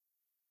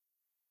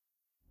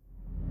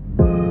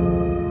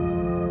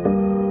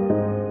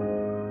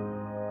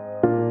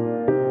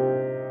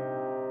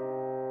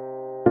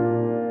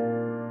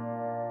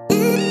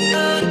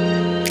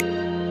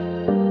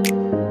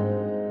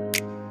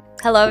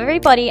Hello,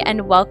 everybody,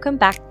 and welcome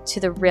back to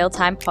the Real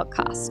Time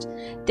Podcast.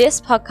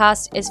 This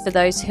podcast is for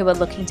those who are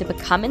looking to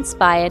become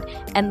inspired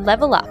and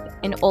level up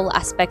in all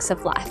aspects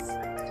of life.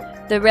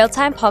 The Real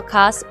Time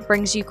Podcast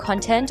brings you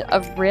content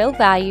of real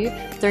value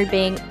through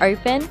being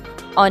open,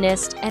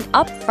 honest, and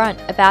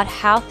upfront about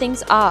how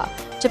things are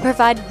to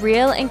provide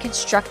real and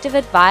constructive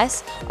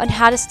advice on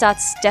how to start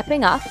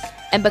stepping up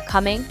and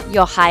becoming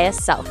your highest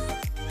self.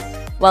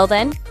 Well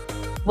then,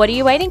 what are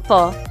you waiting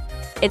for?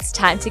 It's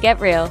time to get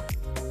real.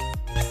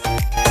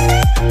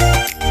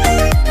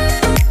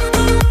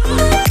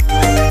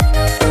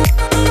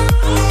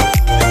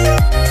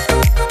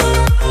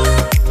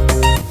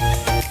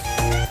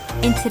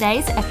 In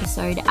today's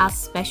episode, our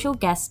special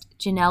guest,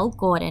 Janelle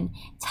Gordon,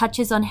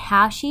 touches on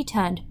how she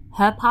turned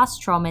her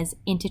past traumas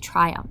into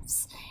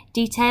triumphs,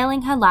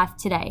 detailing her life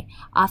today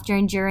after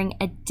enduring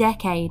a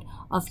decade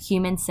of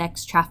human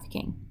sex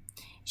trafficking.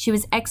 She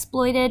was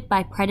exploited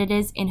by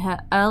predators in her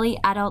early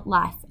adult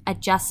life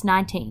at just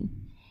 19.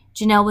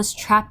 Janelle was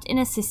trapped in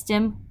a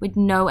system with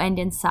no end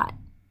in sight.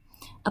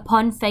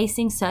 Upon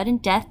facing certain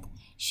death,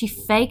 she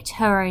faked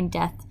her own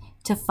death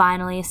to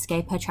finally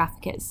escape her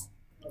traffickers.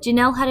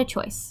 Janelle had a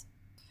choice: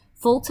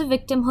 fall to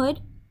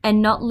victimhood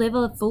and not live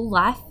a full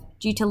life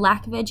due to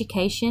lack of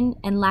education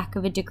and lack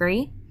of a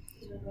degree,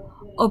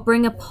 or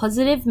bring a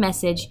positive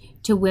message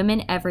to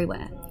women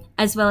everywhere,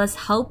 as well as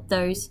help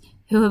those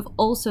who have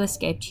also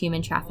escaped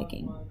human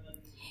trafficking.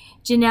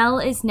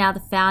 Janelle is now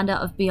the founder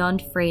of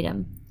Beyond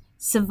Freedom,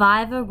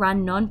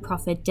 survivor-run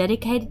nonprofit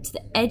dedicated to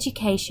the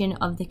education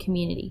of the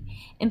community,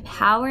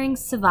 empowering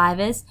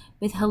survivors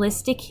with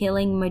holistic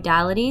healing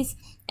modalities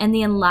and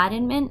the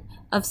enlightenment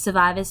of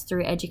survivors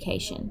through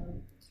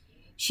education.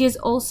 She has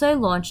also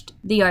launched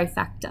the O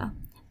Factor,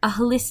 a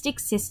holistic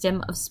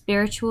system of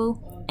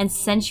spiritual and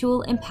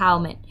sensual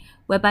empowerment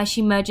whereby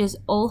she merges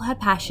all her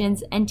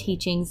passions and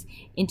teachings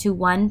into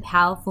one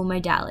powerful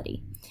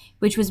modality,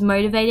 which was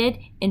motivated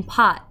in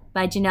part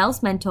by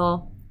Janelle's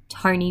mentor,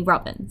 Tony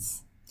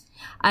Robbins.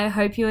 I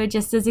hope you are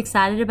just as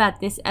excited about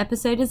this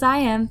episode as I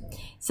am,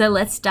 so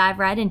let's dive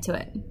right into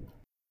it.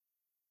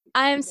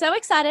 I am so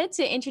excited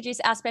to introduce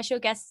our special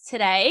guest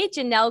today,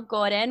 Janelle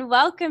Gordon.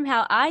 Welcome,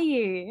 how are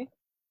you?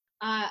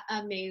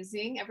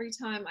 Amazing. Every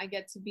time I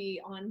get to be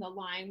on the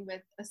line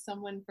with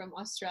someone from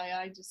Australia,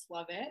 I just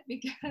love it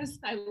because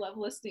I love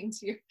listening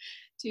to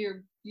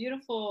your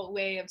beautiful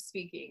way of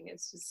speaking.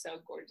 It's just so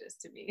gorgeous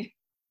to me.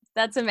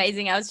 That's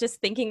amazing. I was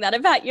just thinking that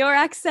about your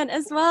accent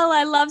as well.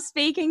 I love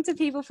speaking to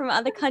people from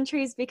other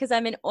countries because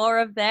I'm in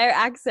awe of their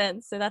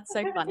accents. So that's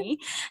so funny.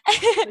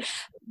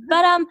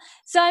 But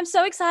so I'm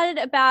so excited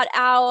about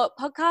our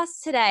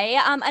podcast today.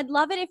 I'd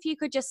love it if you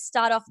could just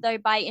start off though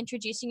by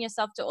introducing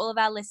yourself to all of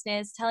our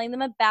listeners, telling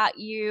them about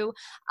you,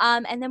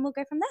 and then we'll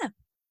go from there.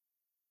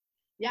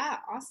 Yeah,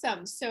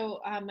 awesome. So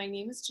my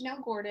name is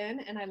Janelle Gordon,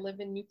 and I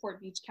live in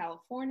Newport Beach,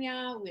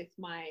 California, with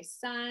my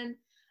son,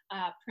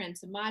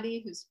 Prince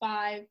Amadi, who's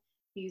 5.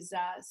 He's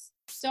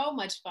so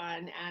much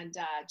fun and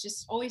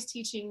just always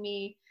teaching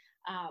me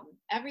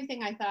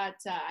everything I thought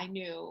I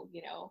knew.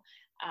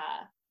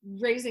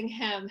 Raising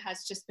him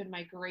has just been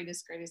my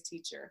greatest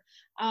teacher.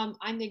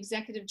 I'm the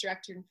executive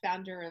director and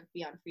founder of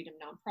Beyond Freedom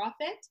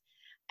nonprofit,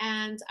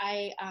 and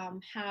I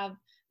have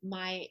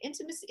my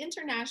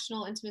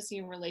international intimacy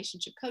and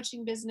relationship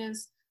coaching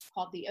business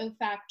called the O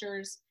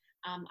Factors.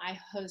 I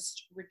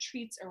host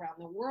retreats around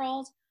the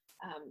world.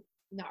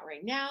 Not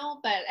right now,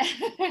 but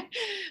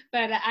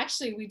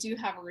actually we do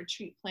have a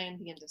retreat planned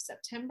the end of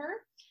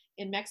September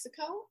in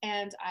Mexico,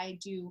 and I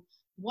do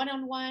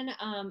one-on-one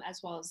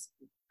as well as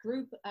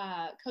group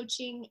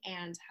coaching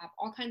and have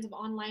all kinds of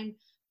online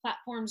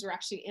platforms. We're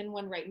actually in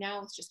one right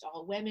now. It's just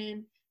all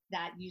women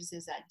that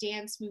uses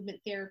dance movement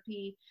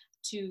therapy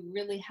to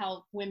really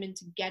help women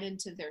to get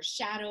into their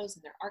shadows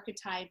and their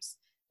archetypes,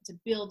 to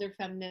build their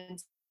feminine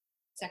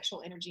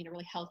sexual energy in a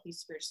really healthy,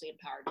 spiritually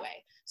empowered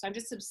way. So I'm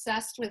just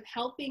obsessed with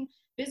helping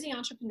busy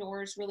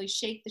entrepreneurs really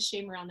shake the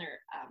shame around their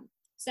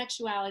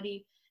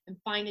sexuality and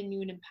find a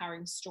new and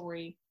empowering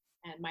story.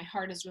 And my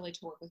heart is really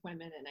to work with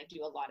women, and I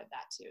do a lot of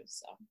that too.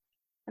 So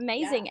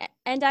amazing. Yeah.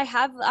 And I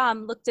have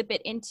looked a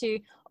bit into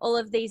all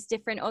of these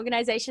different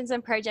organizations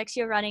and projects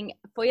you're running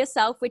for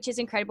yourself, which is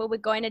incredible. We're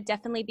going to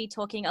definitely be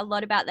talking a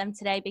lot about them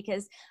today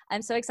because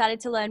I'm so excited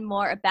to learn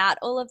more about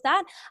all of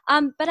that.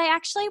 But I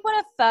actually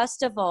want to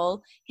first of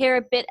all hear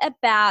a bit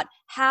about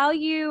how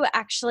you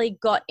actually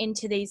got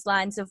into these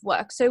lines of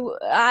work. So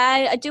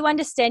I do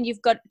understand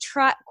you've got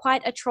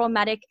quite a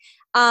traumatic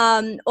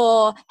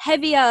or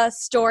heavier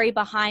story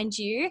behind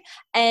you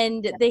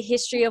and the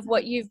history of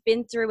what you've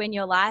been through in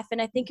your life.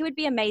 And I think it would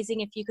be amazing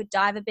if you could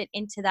dive a bit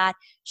into that,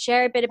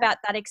 share a bit about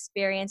that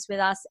experience with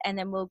us, and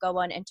then we'll go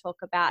on and talk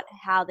about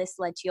how this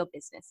led to your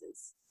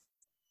businesses.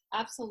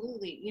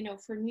 Absolutely.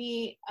 For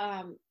me,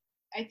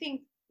 I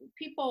think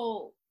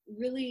people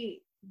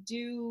really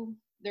do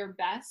their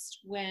best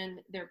when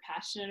they're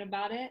passionate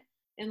about it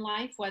in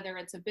life, whether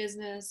it's a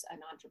business, an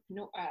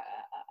entrepreneur,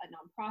 a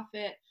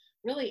nonprofit,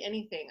 really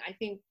anything. I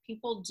think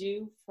people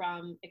do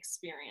from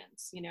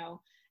experience,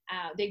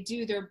 They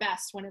do their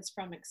best when it's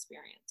from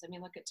experience. I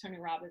mean, look at Tony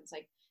Robbins.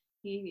 Like,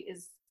 he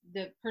is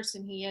the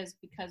person he is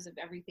because of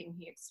everything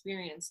he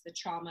experienced, the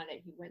trauma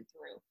that he went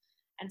through.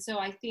 And so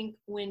I think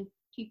when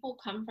people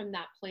come from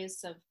that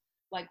place of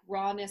like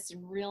rawness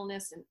and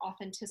realness and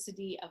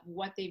authenticity of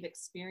what they've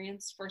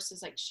experienced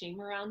versus like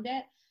shame around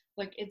it,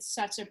 like, it's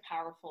such a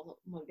powerful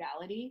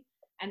modality.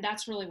 And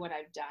that's really what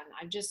I've done.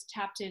 I've just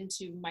tapped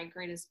into my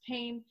greatest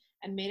pain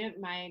and made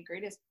it my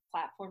greatest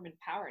platform and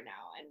power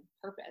now and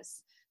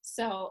purpose.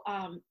 So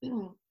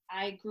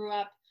I grew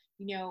up,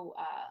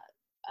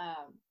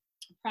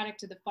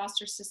 product of the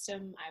foster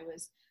system. I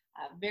was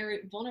a very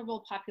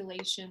vulnerable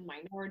population,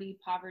 minority,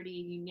 poverty,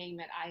 you name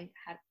it. I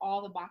had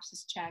all the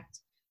boxes checked,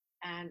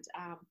 and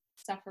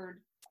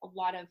suffered a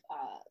lot of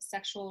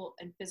sexual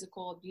and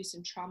physical abuse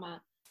and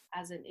trauma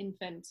as an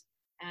infant,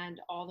 and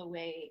all the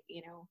way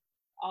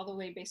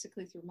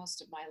basically through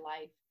most of my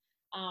life.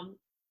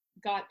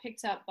 Got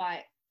picked up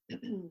by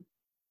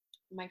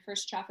my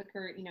first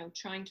trafficker,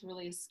 trying to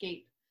really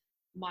escape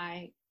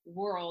my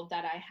world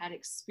that I had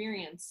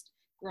experienced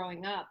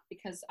growing up,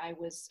 because I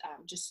was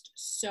just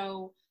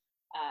so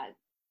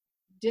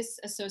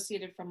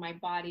disassociated from my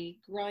body,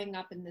 growing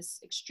up in this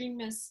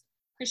extremist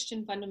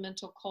Christian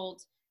fundamental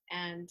cult,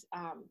 and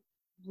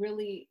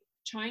really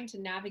trying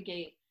to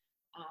navigate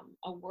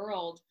a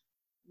world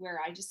where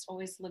I just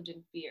always lived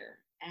in fear.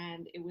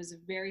 And it was a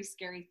very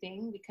scary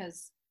thing,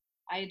 because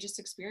I had just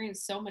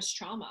experienced so much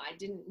trauma. I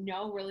didn't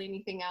know really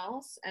anything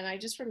else. And I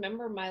just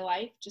remember my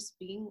life just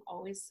being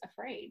always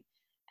afraid.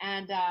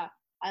 And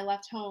I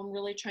left home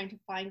really trying to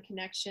find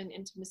connection,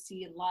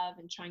 intimacy, and love,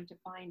 and trying to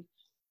find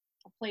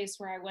a place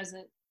where I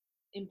wasn't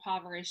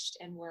impoverished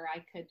and where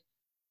I could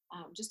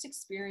just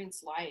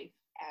experience life.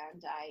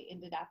 And I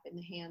ended up in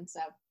the hands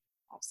of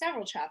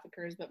several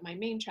traffickers, but my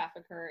main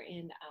trafficker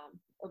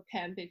or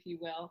pimp, if you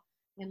will,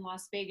 in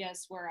Las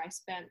Vegas, where I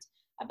spent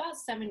about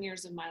 7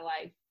 years of my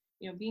life,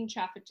 being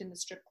trafficked in the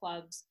strip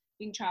clubs,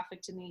 being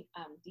trafficked in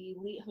the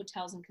elite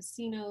hotels and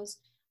casinos,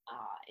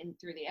 and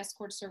through the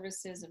escort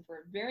services, and for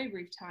a very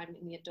brief time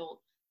in the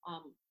adult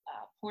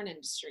porn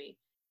industry.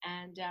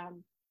 And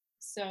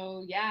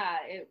so, yeah,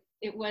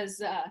 it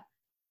was a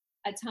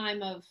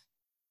time of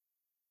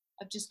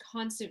just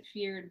constant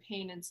fear and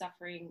pain and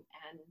suffering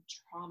and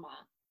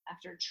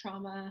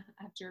trauma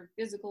after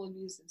physical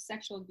abuse and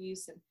sexual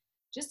abuse, and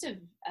just a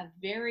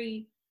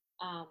very,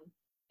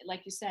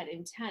 like you said,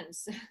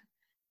 intense,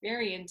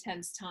 very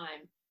intense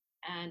time.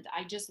 And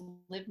I just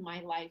lived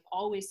my life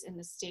always in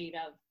the state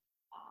of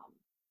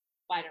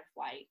fight or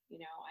flight.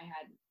 I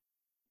had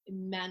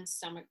immense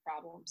stomach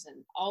problems,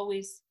 and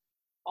always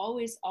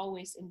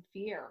in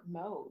fear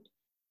mode.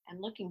 And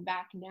looking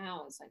back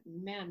now, it's like,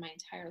 man, my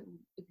entire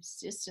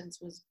existence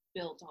was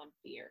built on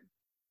fear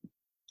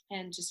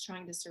and just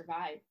trying to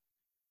survive.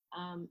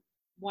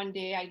 One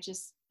day I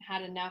just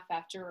had enough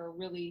after a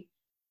really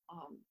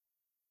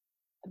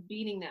a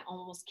beating that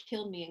almost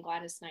killed me in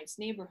Gladys Knight's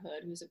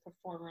neighborhood, who's a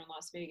performer in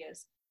Las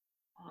Vegas.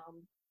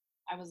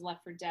 I was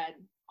left for dead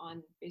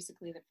on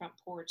basically the front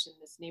porch in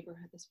this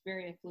neighborhood, this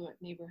very affluent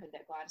neighborhood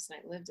that Gladys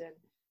Knight lived in.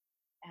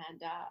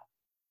 And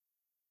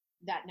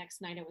that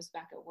next night I was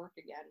back at work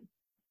again,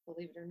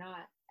 believe it or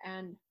not,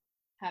 and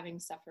having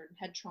suffered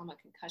head trauma,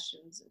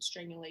 concussions, and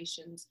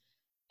strangulations,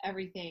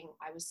 everything,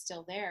 I was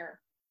still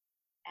there.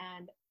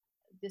 And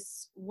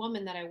this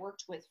woman that I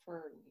worked with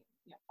for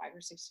 5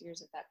 or 6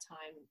 years at that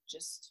time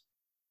just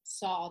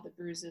saw the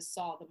bruises,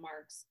 saw the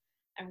marks,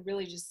 and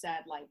really just said,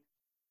 like,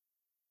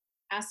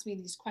 asked me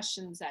these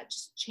questions that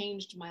just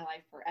changed my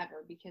life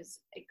forever, because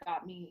it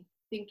got me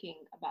thinking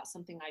about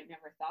something I'd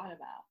never thought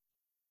about,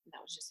 and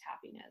that was just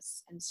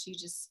happiness. And she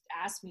just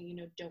asked me,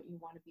 don't you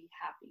want to be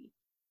happy?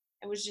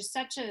 It was just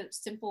such a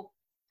simple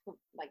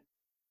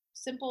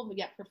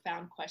yet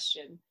profound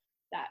question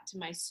that to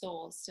my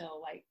soul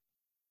still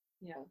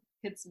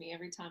hits me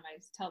every time I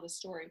tell the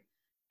story.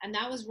 And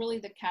that was really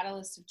the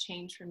catalyst of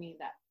change for me,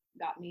 that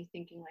got me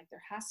thinking, like,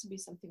 there has to be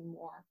something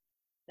more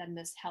than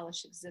this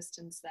hellish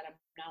existence that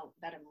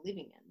I'm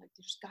living in. Like,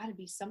 there's got to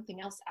be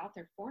something else out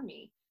there for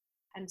me.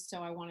 And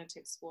so I wanted to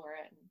explore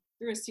it. And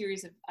through a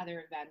series of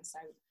other events,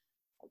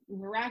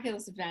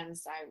 miraculous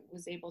events, I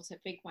was able to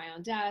fake my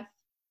own death,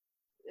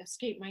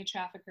 escape my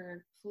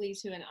trafficker, flee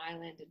to an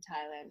island in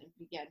Thailand, and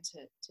began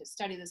to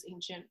study this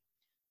ancient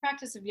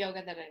practice of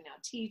yoga that I now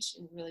teach,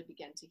 and really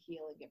begin to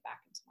heal and get back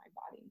into my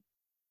body.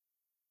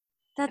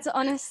 That's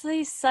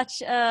honestly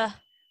such a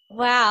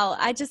wow.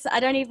 I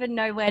don't even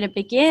know where to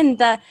begin.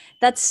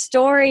 That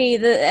story,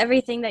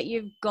 everything that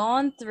you've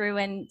gone through,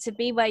 and to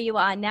be where you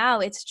are now,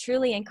 it's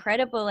truly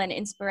incredible and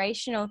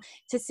inspirational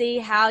to see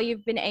how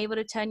you've been able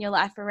to turn your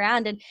life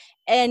around,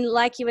 and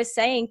like you were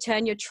saying,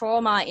 turn your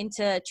trauma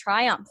into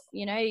triumph.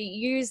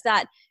 Use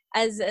that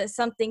as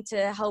something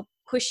to help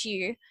push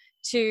you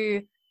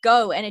to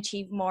go and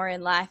achieve more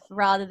in life,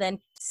 rather than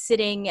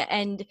sitting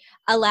and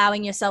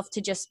allowing yourself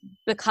to just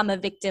become a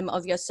victim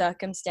of your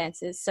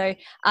circumstances. So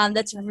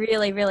that's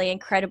really, really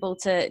incredible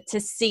to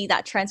see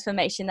that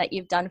transformation that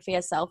you've done for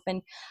yourself.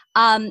 And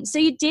So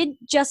you did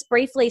just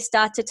briefly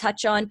start to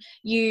touch on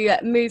you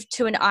moved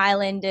to an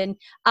island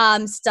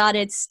and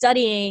started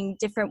studying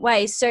different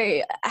ways.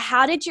 So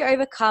how did you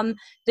overcome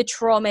the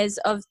traumas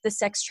of the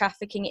sex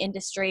trafficking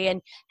industry,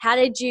 and how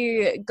did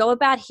you go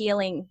about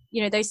healing,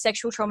 those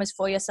sexual traumas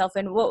for yourself,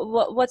 and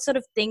what sort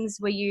of things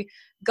were you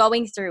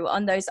going through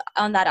on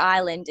that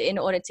island in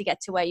order to get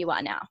to where you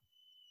are now?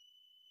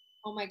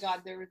 Oh my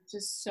God, there was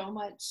just so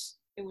much.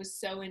 It was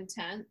so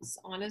intense,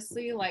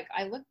 honestly. Like,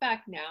 I look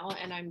back now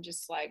and I'm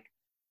just like,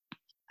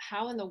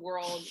 how in the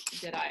world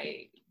did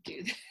I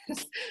do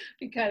this?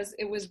 Because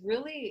it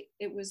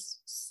was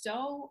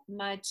so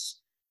much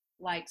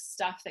like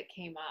stuff that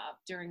came up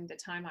during the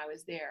time I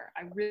was there.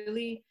 I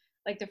really,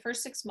 like, the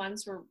first 6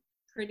 months were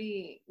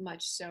pretty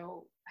much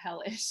so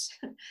hellish.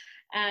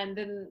 And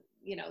then,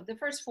 the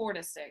first 4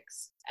 to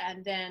 6,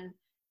 and then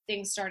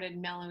things started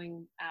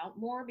mellowing out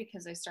more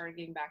because I started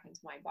getting back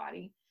into my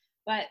body.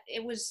 But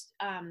it was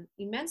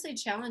immensely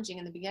challenging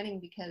in the beginning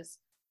because,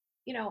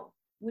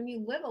 when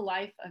you live a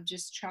life of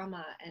just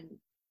trauma and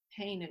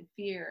pain and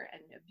fear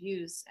and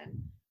abuse and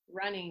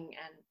running,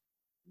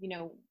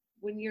 and,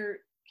 when you're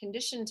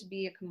conditioned to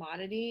be a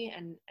commodity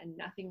and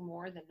nothing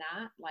more than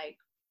that, like,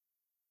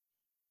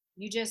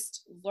 you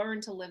just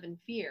learn to live in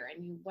fear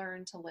and you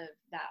learn to live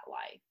that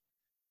life.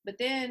 But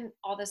then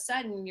all of a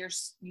sudden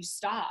you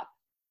stop.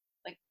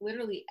 Like,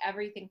 literally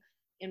everything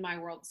in my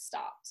world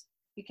stopped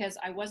because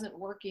I wasn't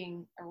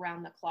working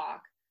around the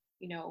clock,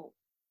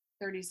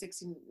 30,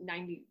 60,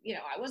 90,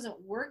 I wasn't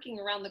working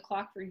around the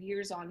clock for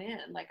years on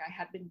end like I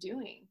had been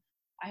doing.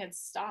 I had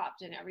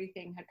stopped and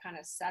everything had kind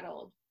of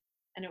settled.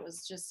 And it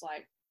was just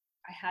like,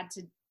 I had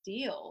to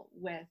deal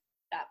with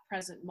that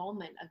present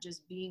moment of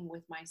just being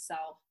with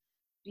myself,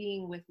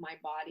 being with my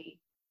body,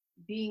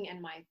 being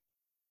in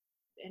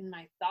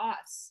my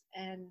thoughts,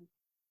 and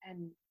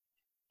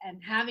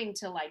having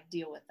to like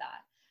deal with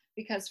that.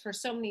 Because for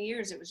so many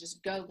years it was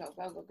just go, go,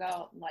 go, go,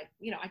 go. Like,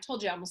 I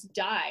told you I almost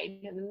died,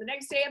 and then the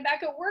next day I'm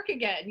back at work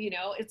again.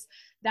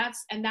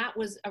 That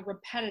was a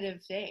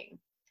repetitive thing.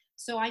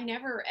 So I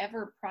never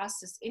ever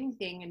processed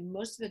anything, and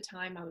most of the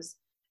time I was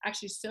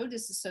actually so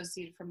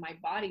disassociated from my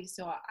body,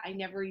 so I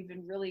never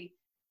even really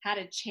had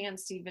a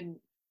chance to even,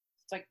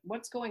 it's like,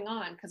 what's going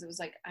on? Because it was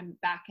like I'm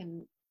back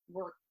in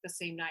work the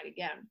same night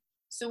again.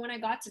 So when I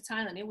got to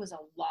Thailand, it was a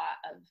lot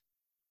of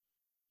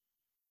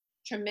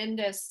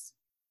tremendous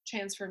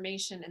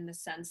transformation in the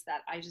sense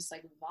that I just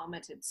like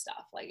vomited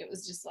stuff. Like, it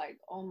was just like,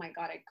 oh my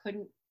God, I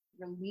couldn't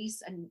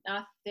release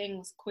enough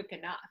things quick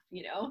enough.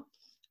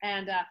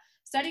 And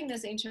studying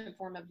this ancient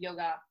form of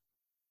yoga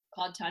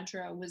called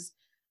Tantra was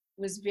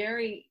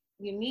very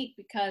unique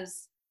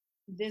because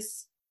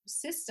this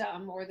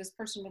system, or this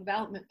personal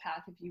development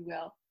path, if you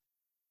will,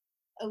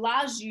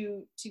 allows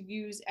you to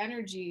use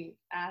energy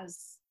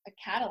as a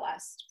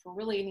catalyst for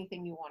really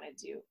anything you want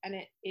to do. And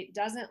it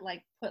doesn't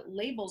like put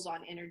labels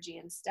on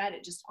energy. Instead,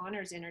 it just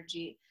honors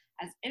energy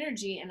as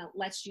energy, and it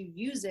lets you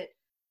use it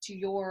to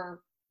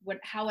your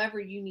however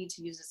you need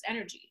to use this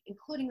energy,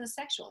 including the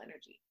sexual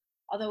energy.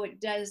 Although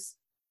it does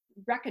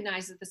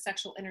recognize that the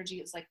sexual energy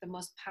is like the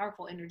most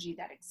powerful energy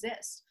that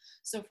exists.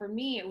 So for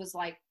me, it was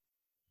like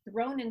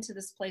thrown into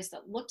this place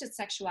that looked at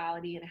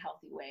sexuality in a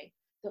healthy way,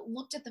 that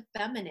looked at the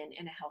feminine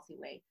in a healthy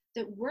way,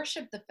 that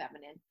worshiped the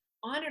feminine,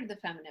 honored the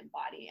feminine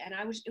body. And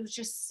it was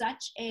just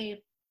such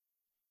a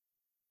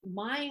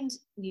mind,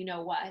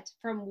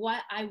 from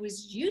what I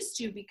was used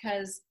to,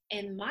 because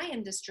in my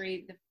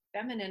industry, the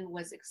feminine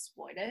was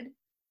exploited.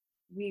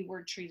 We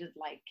were treated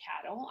like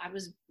cattle.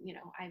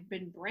 I've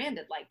been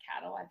branded like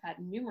cattle. I've had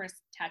numerous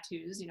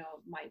tattoos,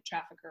 of my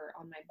trafficker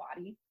on my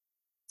body.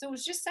 So it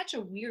was just such a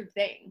weird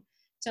thing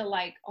to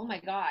like, oh my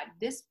God,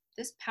 this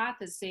path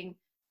is saying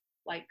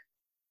like,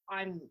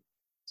 I'm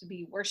to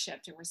be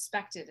worshipped and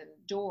respected and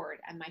adored,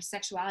 and my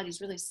sexuality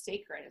is really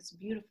sacred. It's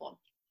beautiful.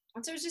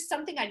 And so it was just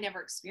something I'd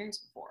never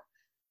experienced before.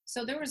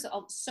 So there was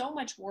so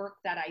much work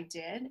that I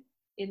did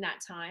in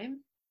that time,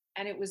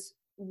 and it was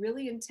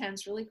really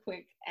intense, really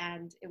quick,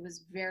 and it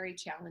was very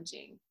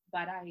challenging.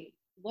 But I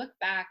look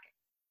back,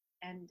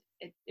 and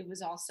it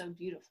was also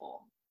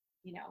beautiful,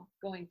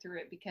 going through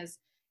it, because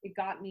it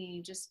got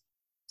me just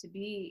to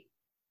be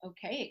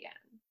okay again.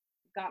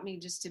 It got me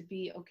just to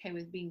be okay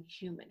with being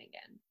human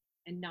again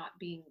and not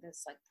being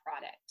this like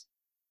product.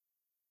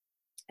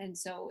 And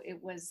so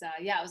it was,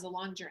 it was a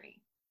long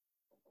journey.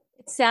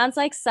 It sounds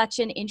like such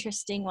an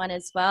interesting one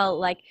as well.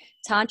 Like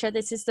Tantra,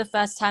 this is the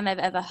first time I've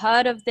ever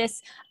heard of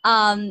this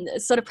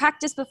sort of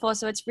practice before.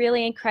 So it's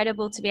really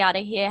incredible to be able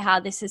to hear how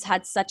this has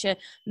had such a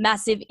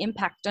massive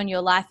impact on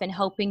your life and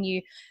helping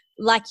you,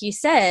 like you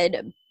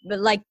said,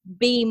 like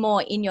be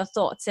more in your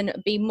thoughts and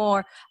be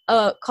more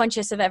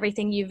conscious of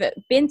everything you've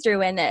been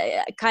through, and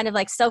kind of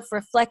like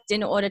self-reflect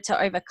in order to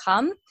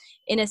overcome,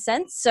 in a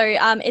sense. So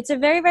it's a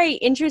very, very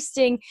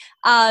interesting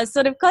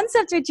sort of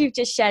concept which you've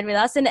just shared with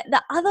us. And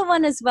the other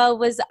one as well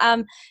was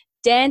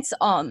Dance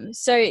Om.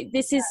 So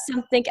this is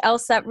something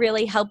else that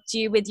really helped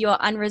you with your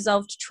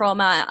unresolved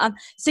trauma.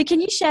 So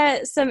can you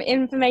share some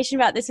information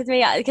about this with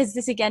me? Because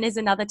this again is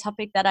another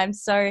topic that I'm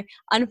so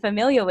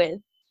unfamiliar with.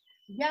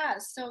 Yeah,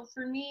 so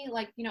for me,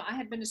 like, I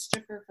had been a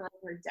stripper for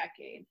over a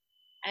decade.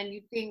 And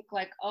you think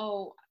like,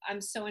 oh,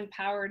 I'm so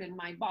empowered in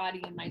my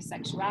body and my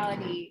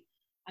sexuality.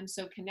 I'm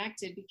so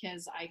connected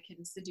because I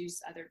can seduce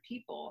other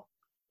people.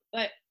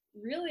 But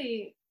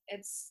really,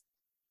 it's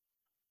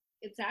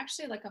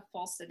actually like a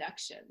false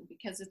seduction,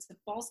 because it's a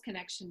false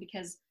connection,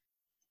 because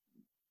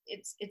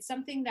it's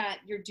something that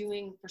you're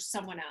doing for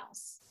someone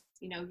else.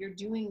 You're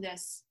doing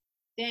this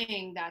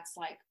thing that's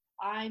like,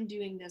 I'm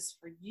doing this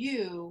for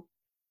you,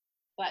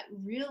 but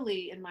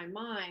really in my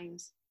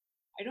mind,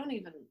 I don't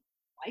even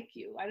like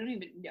you. I don't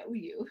even know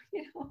you.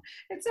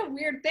 It's a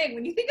weird thing.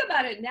 When you think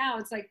about it now,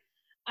 it's like,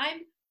 I'm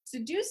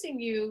seducing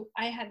you.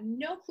 I had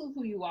no clue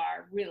who you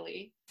are,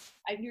 really.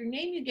 Your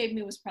name you gave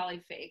me was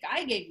probably fake.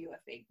 I gave you a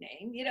fake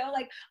name,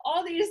 like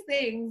all these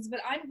things,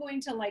 but I'm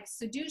going to like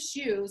seduce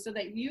you so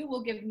that you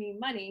will give me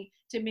money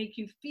to make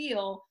you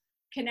feel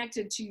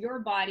connected to your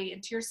body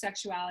and to your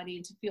sexuality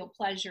and to feel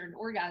pleasure and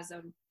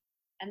orgasm.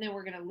 And then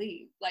we're going to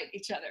leave like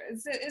each other.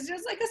 It's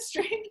just like a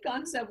strange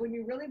concept when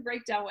you really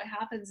break down what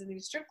happens in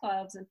these strip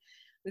clubs and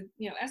with,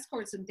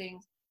 escorts and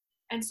things.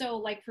 And so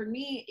like, for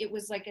me, it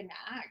was like an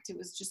act. It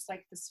was just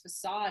like this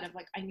facade of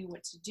like, I knew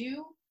what to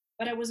do,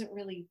 but I wasn't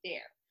really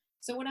there.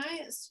 So when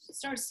I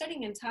started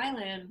studying in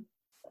Thailand,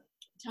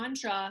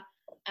 Tantra,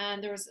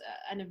 and there was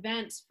an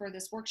event for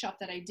this workshop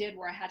that I did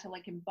where I had to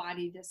like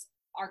embody this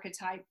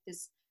archetype,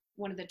 this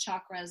one of the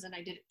chakras, and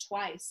I did it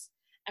twice.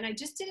 And I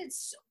just did it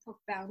so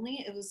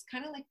profoundly. It was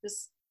kind of like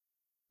this,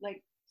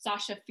 like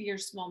Sasha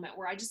Fierce moment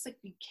where I just like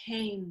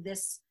became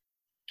this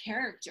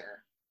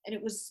character. And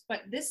it was,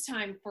 but this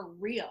time for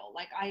real,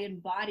 like I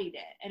embodied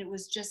it. And it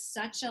was just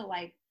such a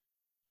like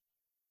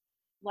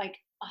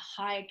a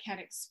high I can't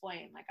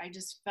explain. Like I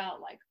just felt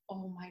like,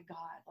 oh my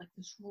God, like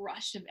this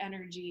rush of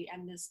energy,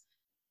 and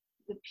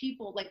the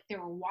people, like they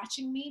were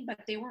watching me, but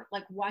they weren't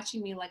like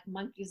watching me like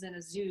monkeys in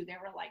a zoo. They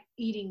were like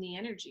eating the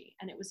energy,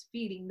 and it was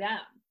feeding them.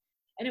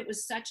 And it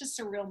was such a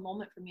surreal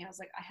moment for me. I was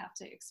like, I have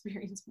to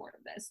experience more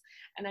of this.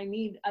 And I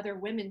need other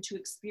women to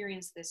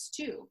experience this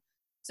too.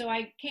 So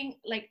I came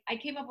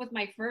up with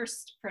my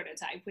first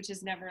prototype, which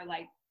is never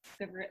like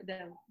the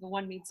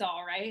one meets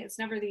all, right? It's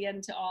never the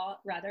end to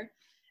all, rather.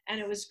 And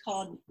it was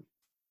called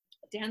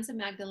Dance of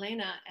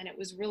Magdalena. And it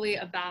was really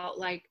about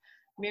like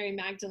Mary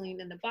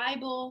Magdalene in the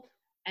Bible,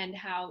 and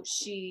how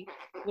she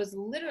was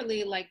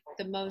literally like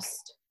the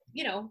most,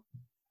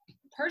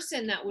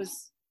 person that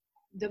was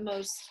the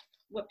most,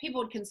 what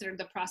people would consider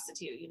the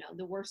prostitute,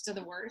 the worst of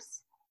the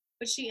worst.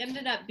 But she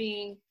ended up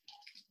being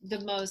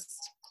the most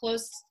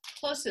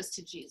closest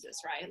to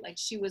Jesus, right? Like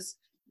she was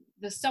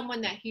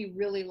someone that he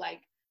really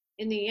like,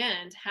 in the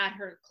end, had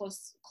her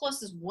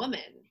closest woman,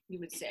 you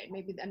would say,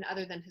 maybe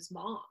other than his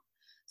mom.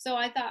 So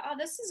I thought, oh,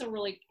 this is a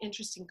really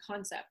interesting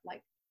concept.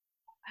 Like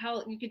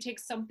how you could take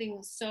something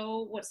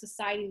so what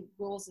society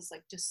rules is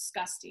like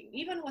disgusting,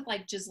 even with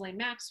like Ghislaine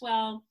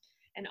Maxwell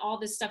and all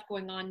this stuff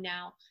going on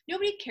now.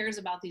 Nobody cares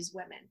about these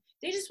women.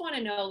 They just want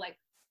to know like,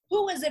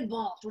 who was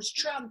involved? Was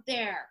Trump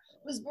there?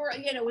 Was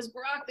Barack?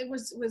 It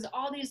was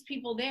all these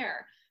people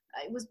there.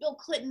 Was Bill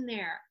Clinton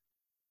there?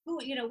 Who,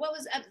 what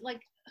was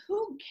like?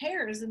 Who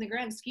cares in the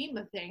grand scheme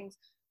of things?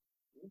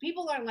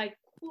 People are like,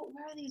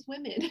 where are these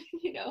women?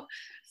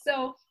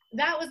 So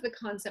that was the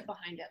concept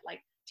behind it.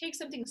 Like, take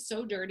something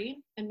so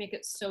dirty and make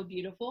it so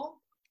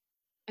beautiful.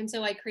 And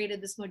so I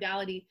created this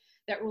modality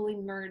that really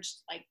merged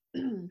like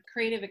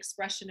creative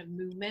expression of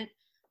movement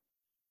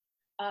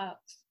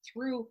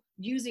through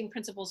using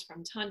principles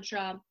from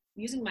Tantra,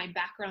 using my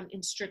background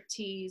in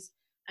striptease,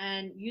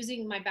 and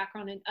using my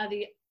background in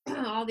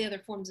all the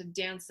other forms of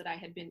dance that I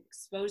had been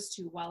exposed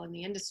to while in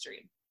the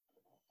industry.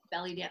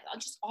 Belly dance,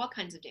 just all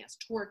kinds of dance,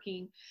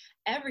 twerking,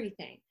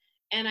 everything.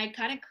 And I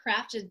kind of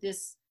crafted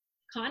this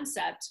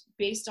concept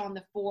based on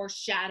the 4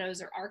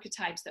 shadows or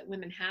archetypes that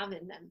women have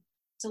in them,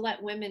 to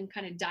let women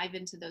kind of dive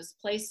into those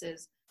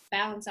places,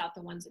 balance out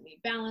the ones that need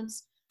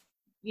balance,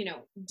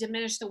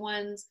 diminish the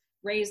ones,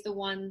 raise the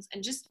ones,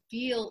 and just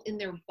feel in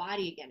their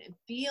body again, and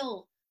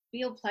feel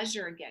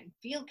pleasure again,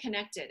 feel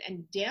connected,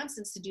 and dance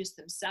and seduce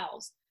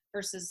themselves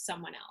versus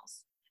someone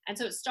else. And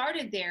so it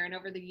started there, and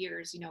over the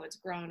years, it's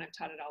grown. I've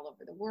taught it all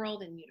over the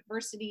world in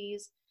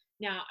universities.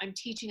 Now I'm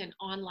teaching an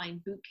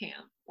online boot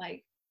camp,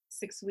 like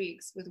 6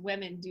 weeks, with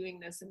women doing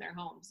this in their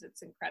homes.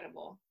 It's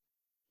incredible.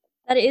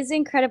 That is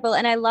incredible.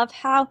 And I love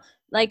how,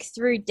 like,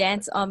 through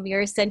dance,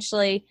 you're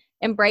essentially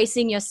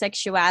embracing your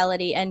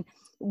sexuality and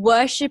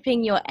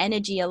worshiping your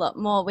energy a lot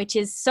more, which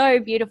is so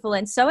beautiful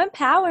and so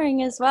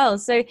empowering as well.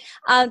 So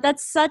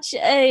that's such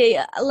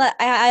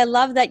I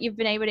love that you've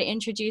been able to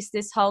introduce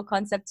this whole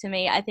concept to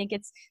me. I think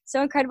it's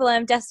so incredible.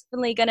 I'm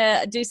definitely going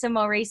to do some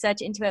more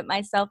research into it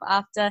myself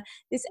after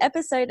this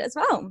episode as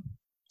well.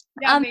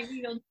 Yeah, maybe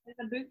you'll do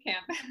the boot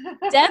camp.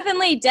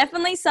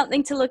 Definitely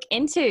something to look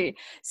into.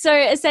 So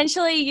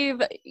essentially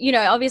you've,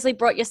 obviously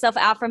brought yourself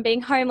out from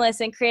being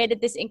homeless and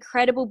created this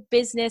incredible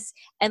business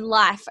and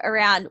life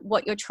around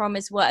what your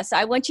traumas were. So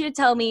I want you to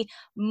tell me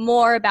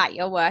more about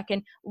your work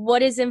and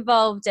what is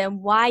involved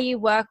and why you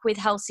work with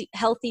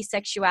healthy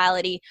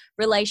sexuality,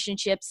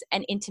 relationships,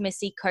 and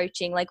intimacy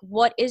coaching. Like,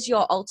 what is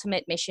your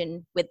ultimate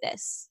mission with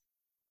this?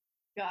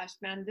 Gosh,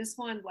 man, this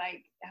one,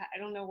 like, I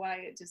don't know why,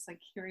 it just like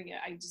hearing it,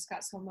 I just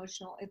got so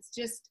emotional. It's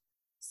just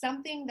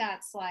something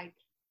that's like,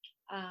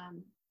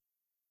 um,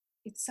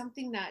 it's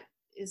something that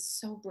is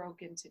so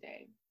broken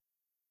today.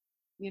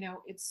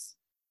 It's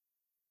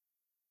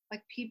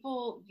like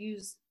people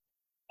use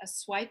a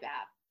swipe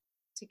app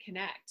to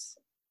connect,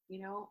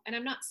 and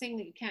I'm not saying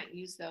that you can't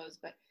use those,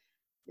 but,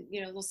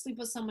 they'll sleep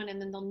with someone and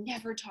then they'll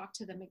never talk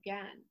to them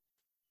again.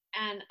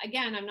 And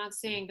again, I'm not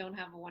saying don't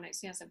have a one night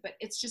stand, but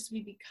it's just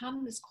we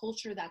become this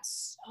culture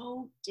that's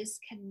so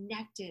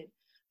disconnected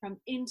from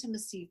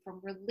intimacy, from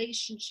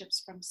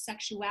relationships, from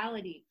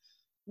sexuality.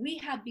 We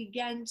have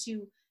begun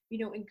to,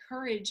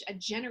 encourage a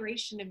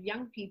generation of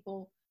young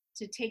people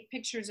to take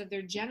pictures of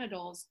their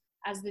genitals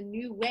as the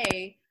new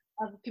way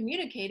of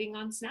communicating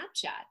on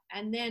Snapchat.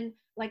 And then,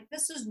 like,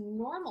 this is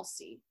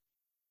normalcy.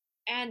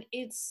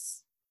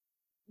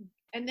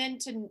 And then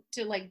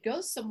to like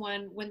ghost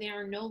someone when they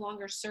are no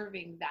longer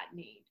serving that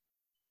need.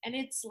 And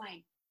it's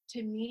like,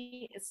 to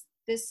me,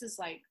 this is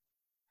like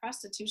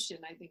prostitution.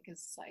 I think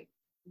is like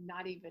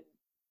not even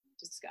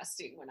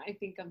disgusting. When I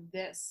think of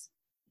this,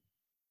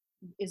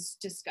 is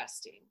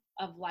disgusting,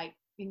 of like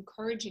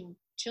encouraging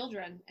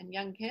children and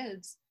young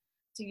kids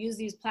to use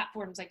these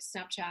platforms like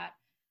Snapchat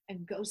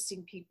and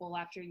ghosting people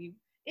after you.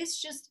 It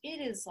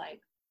is like,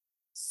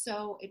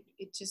 so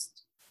it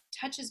just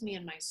touches me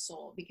in my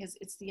soul, because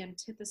it's the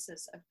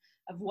antithesis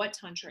of what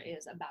Tantra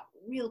is about: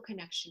 real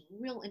connection,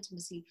 real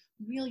intimacy,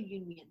 real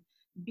union,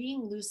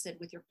 being lucid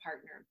with your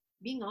partner,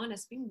 being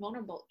honest, being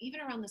vulnerable,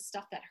 even around the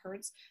stuff that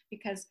hurts.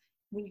 Because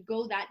when you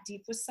go that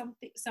deep with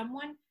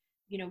someone,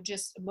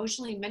 just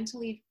emotionally,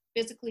 mentally,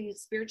 physically,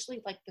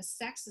 spiritually, like, the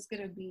sex is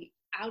going to be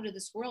out of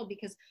this world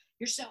because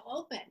you're so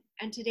open.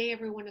 And today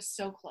everyone is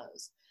so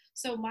closed.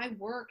 So my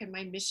work and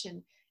my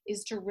mission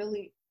is to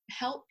really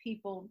help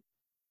people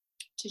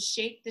to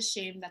shake the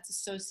shame that's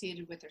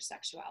associated with their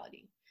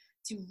sexuality,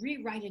 to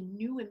rewrite a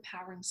new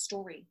empowering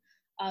story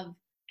of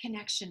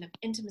connection, of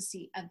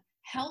intimacy, of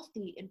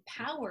healthy,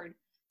 empowered,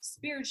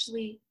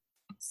 spiritually,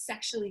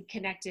 sexually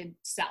connected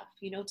self,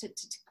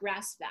 to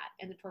grasp that.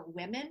 And for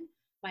women,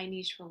 my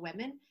niche for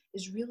women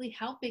is really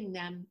helping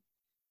them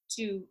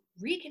to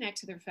reconnect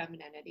to their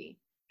femininity,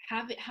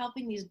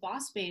 helping these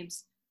boss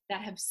babes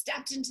that have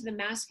stepped into the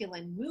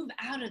masculine move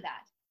out of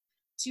that,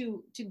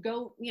 to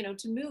go,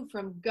 to move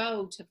from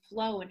go to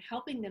flow, and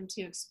helping them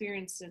to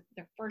experience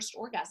their first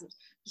orgasms.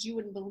 Because you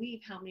wouldn't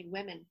believe how many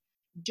women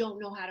don't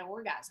know how to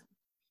orgasm.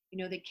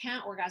 They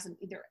can't orgasm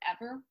either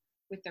ever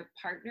with their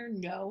partner.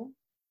 No,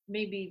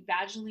 maybe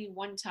vaginally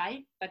one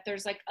type, but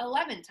there's like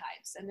 11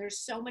 types, and there's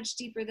so much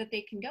deeper that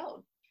they can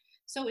go.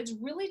 So it's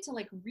really to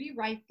like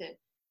rewrite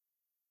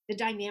the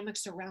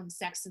dynamics around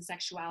sex and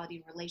sexuality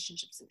and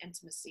relationships and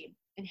intimacy,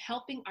 and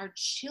helping our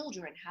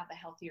children have a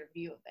healthier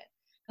view of it.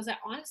 Because I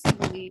honestly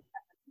believe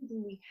that the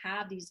reason we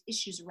have these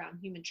issues around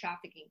human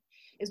trafficking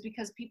is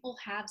because people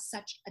have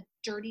such a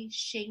dirty,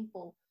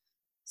 shameful,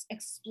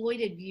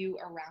 exploited view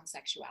around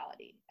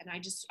sexuality. And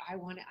I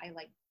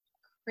like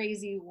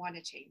crazy want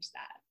to change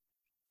that.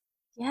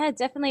 Yeah,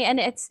 definitely. And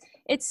it's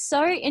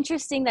so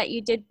interesting that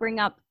you did bring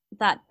up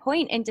that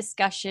point in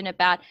discussion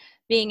about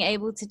being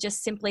able to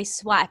just simply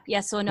swipe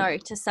yes or no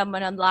to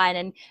someone online,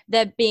 and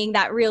there being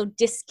that real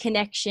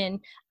disconnection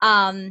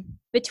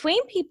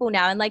between people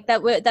now. And like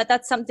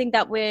that's something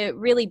that we're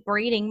really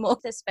breeding more,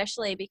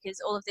 especially because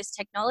all of this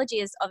technology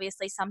is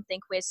obviously something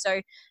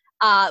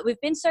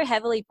we've been so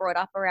heavily brought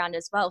up around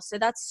as well. So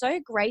that's so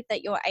great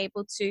that you're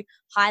able to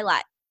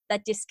highlight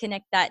that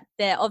disconnect that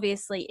there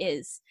obviously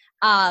is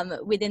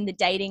within the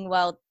dating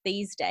world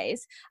these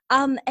days.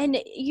 And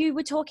you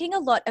were talking a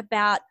lot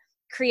about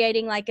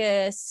creating like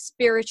a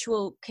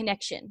spiritual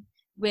connection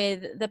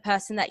with the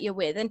person that you're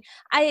with. And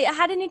I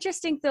had an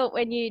interesting thought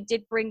when you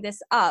did bring this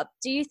up.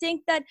 Do you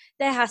think that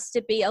there has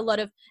to be a lot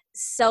of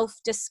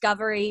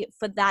self-discovery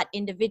for that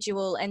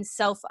individual and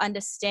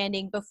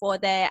self-understanding before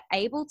they're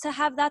able to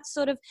have that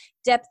sort of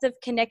depth of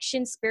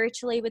connection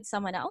spiritually with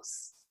someone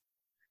else?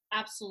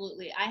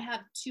 Absolutely. I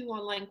have 2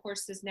 online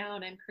courses now,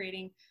 and I'm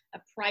creating a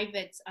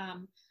private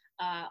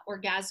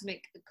orgasmic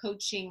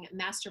coaching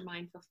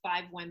mastermind for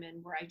 5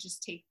 women, where I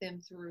just take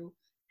them through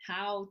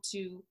how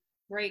to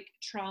break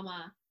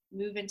trauma,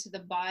 move into the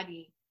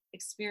body,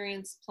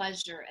 experience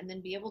pleasure, and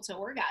then be able to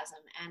orgasm.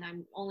 And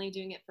I'm only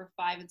doing it for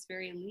 5. It's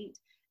very elite.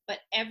 But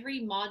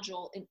every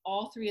module in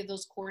all 3 of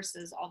those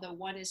courses, although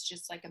one is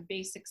just like a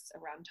basics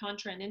around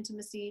Tantra and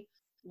intimacy,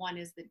 one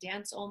is the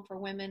dance Om for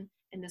women,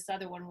 and this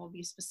other one will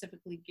be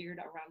specifically geared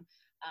around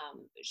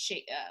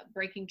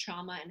breaking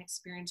trauma and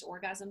experience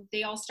orgasm.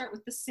 They all start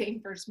with the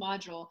same first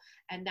module,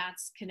 and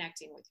that's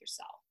connecting with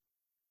yourself.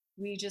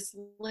 we just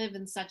live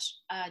in such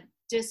a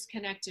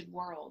disconnected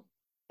world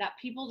that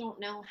people don't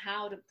know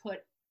how to put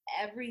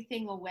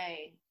everything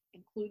away,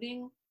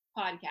 including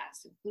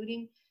podcasts,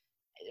 including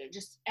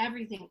just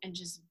everything, and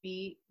just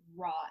be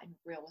raw and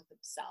real with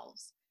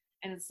themselves.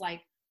 And it's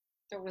like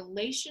the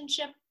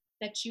relationship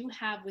that you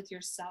have with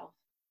yourself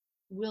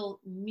will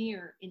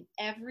mirror in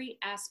every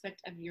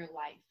aspect of your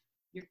life,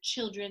 your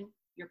children,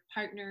 your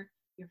partner,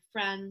 your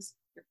friends,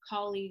 your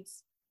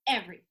colleagues,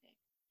 everything.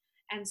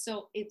 And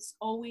so it's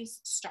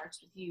always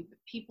starts with you, but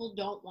people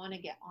don't want to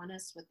get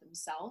honest with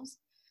themselves.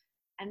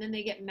 And then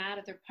they get mad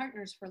at their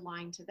partners for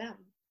lying to them.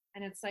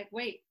 And it's like,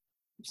 wait,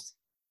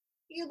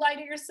 you lie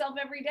to yourself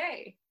every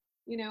day.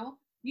 You know,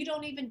 you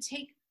don't even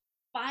take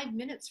 5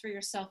 minutes for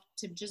yourself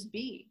to just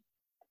be.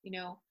 You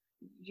know,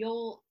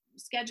 you'll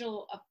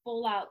schedule a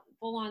full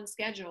on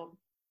schedule,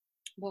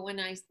 but when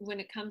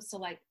it comes to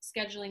like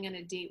scheduling in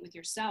a date with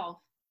yourself,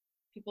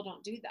 people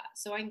don't do that.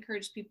 So I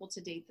encourage people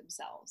to date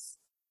themselves,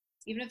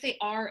 even if they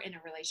are in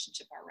a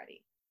relationship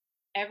already.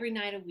 Every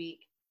night a week,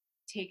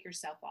 take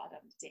yourself out on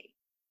a date,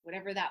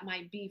 whatever that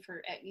might be.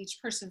 For each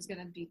person's going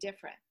to be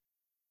different,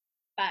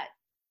 but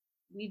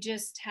we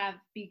just have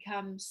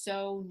become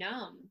so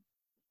numb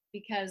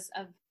because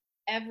of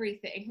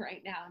everything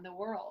right now in the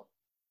world.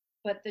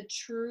 But the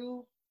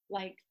true,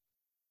 like,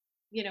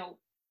 you know,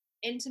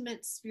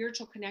 intimate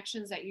spiritual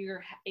connections that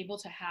you're able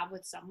to have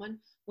with someone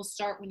will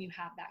start when you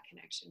have that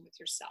connection with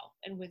yourself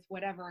and with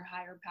whatever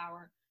higher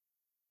power,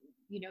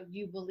 you know,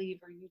 you believe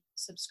or you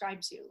subscribe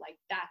to. Like,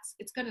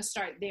 it's going to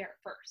start there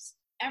first.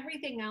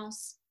 Everything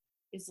else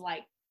is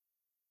like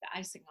the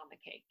icing on the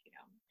cake, you know.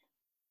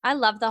 I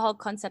love the whole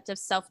concept of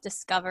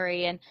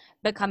self-discovery and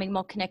becoming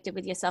more connected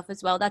with yourself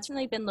as well. That's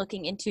really been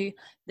looking into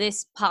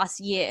this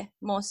past year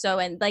more so.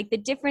 And like the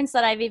difference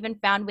that I've even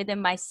found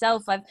within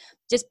myself, I've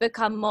just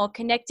become more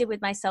connected with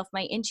myself,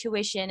 my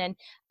intuition. And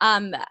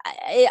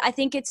I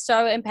think it's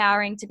so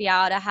empowering to be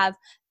able to have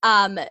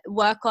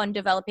work on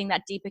developing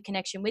that deeper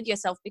connection with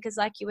yourself. Because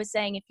like you were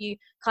saying, if you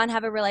can't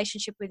have a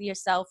relationship with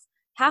yourself,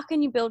 how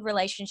can you build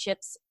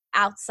relationships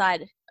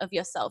outside of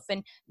yourself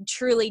and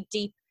truly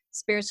deep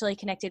spiritually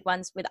connected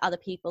ones with other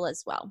people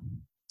as well?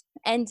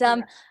 And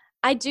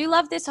I do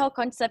love this whole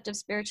concept of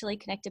spiritually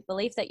connected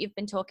belief that you've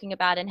been talking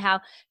about, and how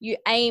you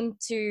aim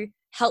to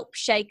help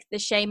shake the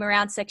shame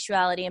around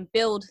sexuality and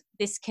build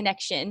this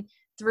connection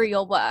through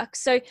your work.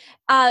 So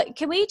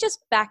can we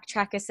just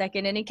backtrack a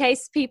second? And in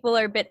case people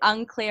are a bit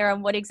unclear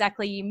on what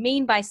exactly you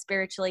mean by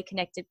spiritually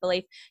connected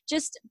belief,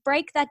 just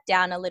break that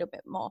down a little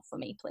bit more for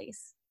me,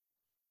 please.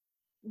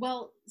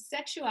 Well,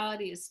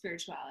 sexuality is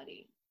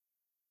spirituality.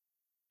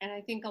 And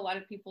I think a lot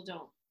of people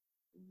don't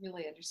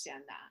really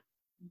understand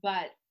that,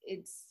 but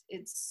it's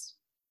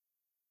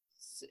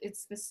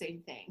the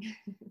same thing.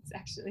 It's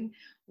actually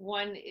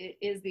one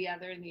is the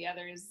other, and the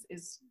other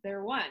is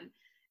they're one.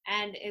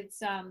 And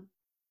it's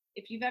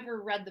if you've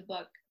ever read the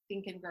book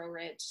Think and Grow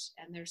Rich,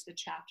 and there's the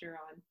chapter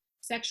on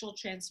sexual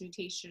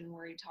transmutation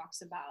where he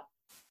talks about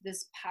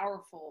this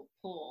powerful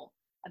pull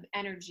of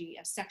energy,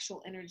 of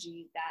sexual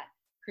energy that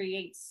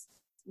creates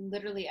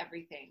literally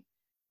everything.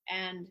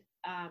 And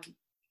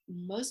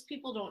most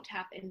people don't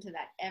tap into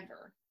that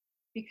ever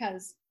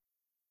because,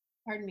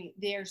 pardon me,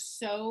 they're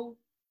so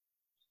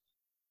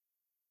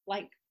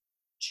like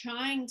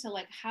trying to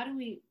like, how do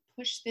we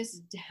push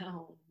this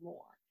down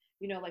more?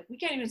 You know, like we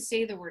can't even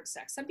say the word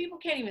sex. Some people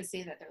can't even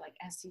say that. They're like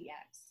sex.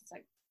 It's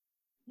like,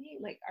 hey,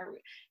 like, are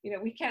we, you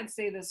know, we can't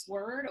say this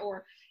word.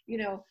 Or, you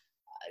know,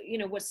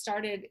 what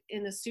started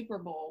in the Super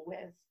Bowl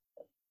with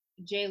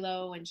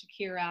J-Lo and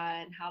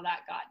Shakira and how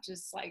that got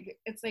just like,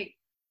 it's like,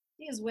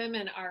 these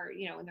women are,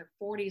 you know, in their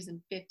 40s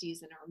and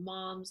 50s and are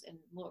moms and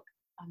look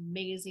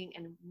amazing,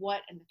 and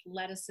what an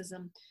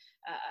athleticism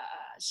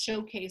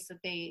showcase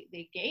that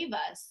they gave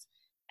us.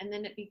 And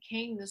then it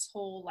became this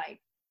whole like,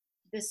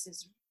 this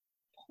is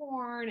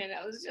porn, and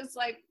I was just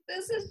like,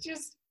 this is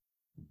just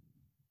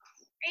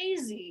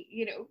crazy,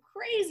 you know,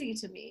 crazy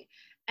to me.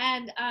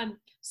 And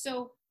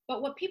so,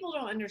 but what people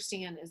don't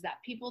understand is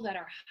that people that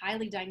are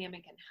highly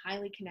dynamic and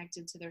highly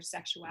connected to their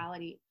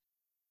sexuality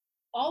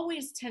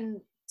always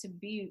tend to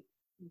be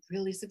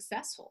really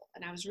successful.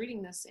 And I was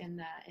reading this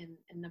in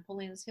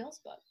Napoleon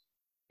Hill's book,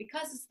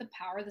 because it's the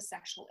power of the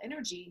sexual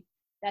energy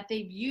that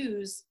they've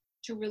used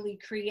to really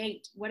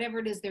create whatever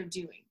it is they're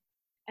doing.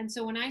 And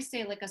so when I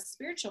say like a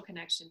spiritual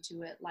connection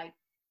to it, like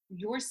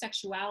your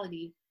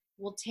sexuality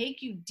will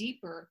take you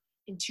deeper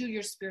into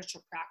your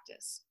spiritual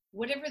practice,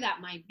 whatever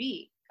that might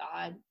be.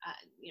 God,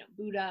 you know,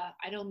 Buddha,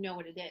 I don't know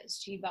what it is,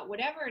 Shiva,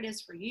 whatever it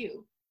is for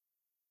you.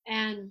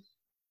 And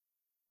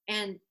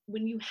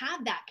when you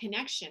have that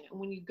connection, and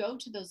when you go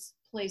to those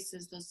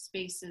places, those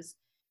spaces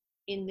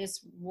in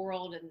this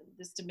world and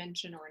this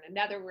dimension or in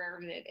another,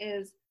 wherever it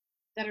is,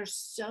 that are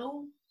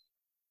so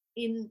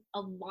in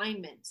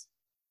alignment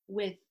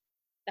with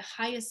the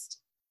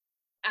highest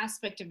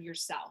aspect of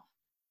yourself,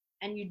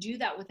 and you do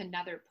that with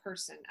another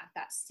person at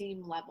that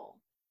same level,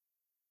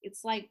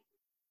 it's like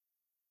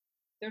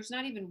there's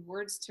not even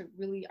words to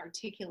really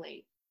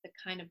articulate the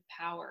kind of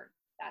power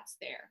that's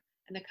there,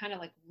 and the kind of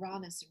like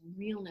rawness and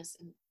realness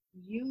and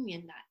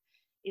union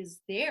that is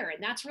there.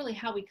 And that's really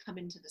how we come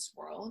into this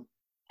world.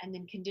 And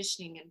then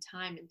conditioning and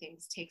time and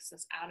things takes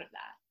us out of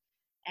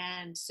that.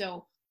 And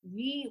so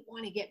we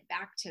want to get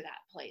back to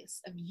that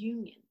place of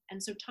union.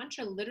 And so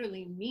Tantra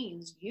literally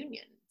means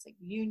union. It's like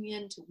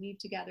union, to weave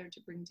together,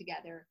 to bring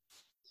together.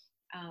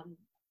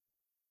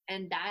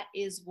 And that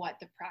is what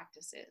the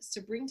practice is,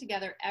 to bring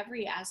together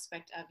every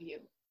aspect of you,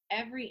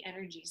 every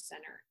energy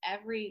center,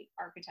 every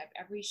archetype,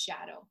 every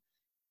shadow,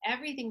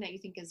 everything that you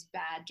think is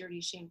bad, dirty,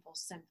 shameful,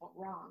 sinful,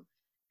 wrong,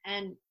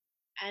 and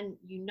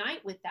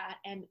unite with that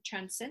and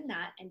transcend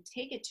that and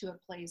take it to a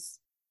place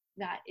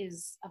that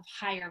is of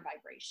higher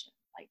vibration.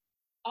 Like,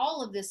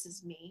 all of this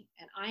is me,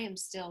 and I am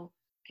still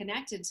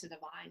connected to the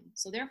divine,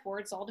 so therefore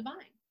it's all divine.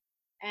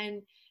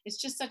 And it's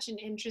just such an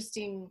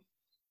interesting,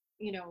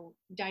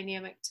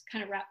 dynamic to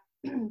kind of wrap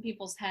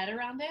people's head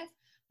around it.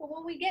 But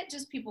when we get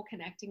just people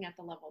connecting at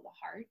the level of the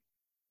heart,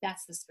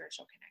 that's the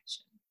spiritual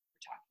connection we're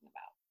talking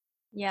about.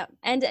 Yeah.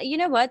 And you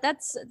know what?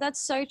 That's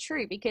so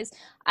true, because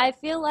I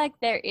feel like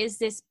there is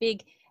this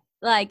big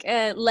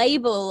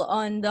label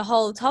on the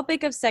whole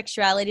topic of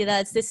sexuality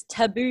that's this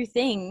taboo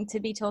thing to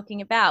be talking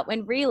about,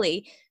 when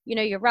really,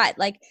 you're right.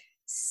 Like,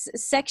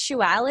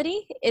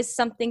 sexuality is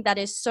something that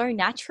is so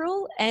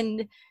natural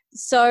and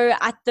so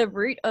at the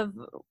root of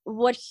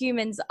what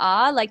humans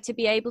are. Like, to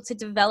be able to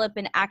develop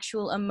an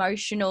actual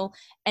emotional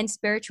and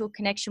spiritual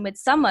connection with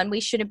someone, we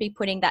shouldn't be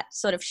putting that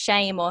sort of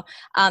shame or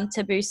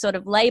taboo sort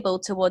of label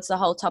towards the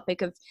whole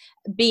topic of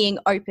being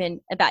open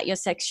about your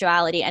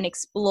sexuality and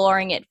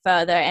exploring it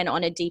further and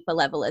on a deeper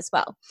level as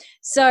well.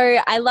 So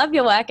I love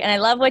your work, and I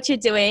love what you're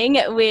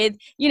doing with,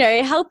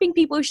 helping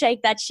people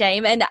shake that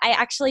shame. And I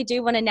actually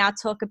do want to now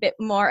talk a bit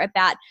more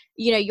about,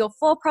 your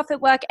for-profit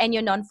work and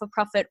your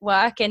non-for-profit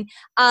work. And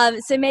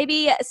so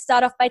maybe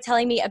start off by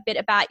telling me a bit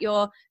about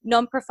your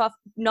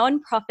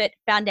non-profit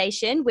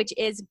foundation, which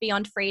is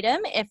Beyond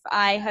Freedom, if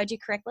I heard you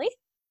correctly.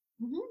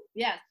 Mm-hmm.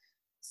 Yeah.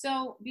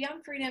 So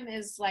Beyond Freedom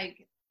is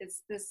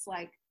it's this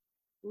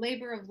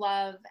labor of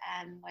love,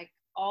 and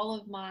all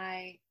of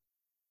my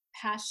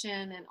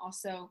passion, and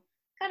also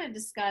kind of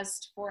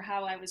disgust for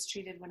how I was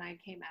treated when I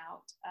came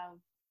out of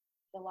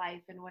the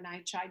life and when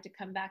I tried to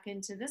come back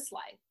into this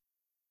life.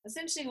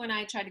 Essentially, when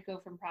I tried to go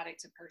from product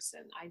to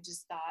person, I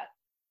just thought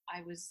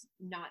I was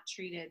not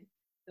treated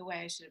the way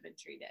I should have been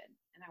treated.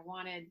 And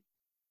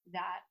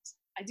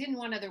I didn't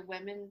want other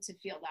women to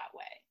feel that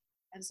way.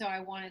 And so I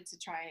wanted to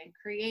try and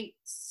create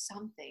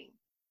something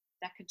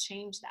that could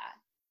change that.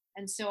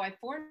 And so I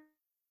formed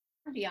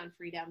Beyond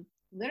Freedom,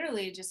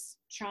 literally just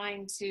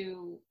trying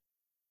to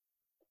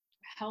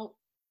help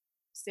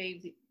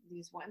save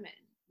these women,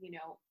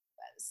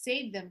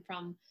 save them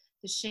from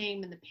the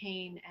shame and the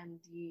pain and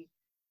the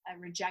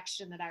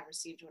rejection that I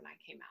received when I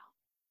came out.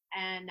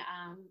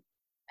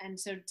 And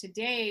so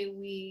today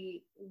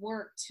we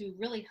work to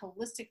really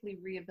holistically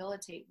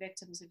rehabilitate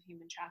victims of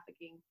human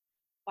trafficking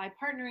by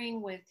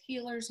partnering with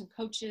healers and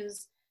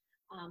coaches,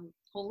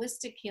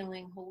 holistic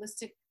healing,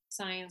 holistic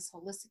science,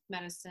 holistic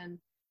medicine,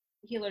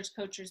 healers,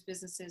 coaches,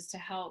 businesses, to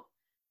help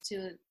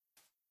to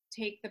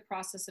take the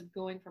process of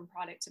going from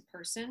product to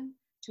person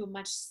to a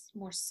much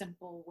more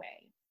simple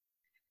way.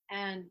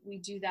 And we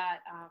do that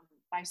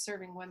by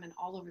serving women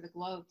all over the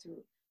globe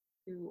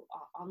through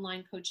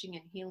online coaching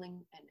and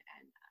healing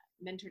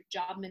and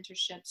job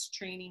mentorships,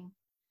 training.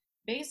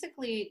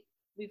 Basically,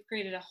 we've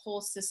created a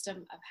whole system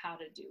of how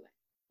to do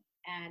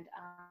it. And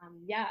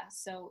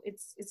so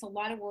it's a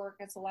lot of work.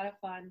 It's a lot of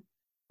fun,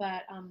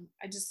 but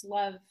I just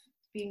love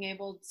being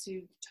able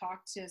to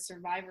talk to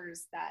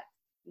survivors that,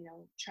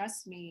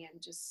 trust me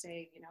and just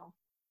say,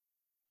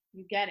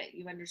 you get it,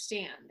 you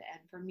understand.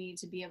 And for me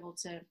to be able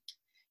to,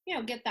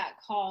 get that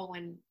call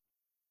when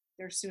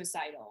they're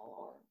suicidal,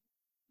 or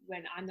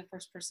when I'm the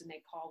first person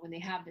they call when they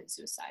have been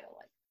suicidal,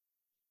 like,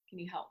 can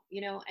you help?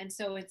 And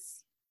so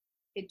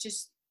it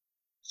just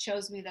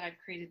shows me that I've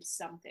created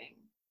something.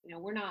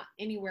 We're not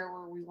anywhere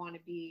where we want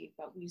to be,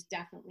 but we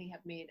definitely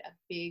have made a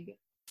big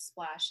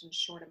splash in a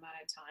short amount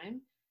of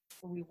time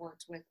when we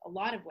worked with a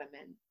lot of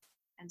women.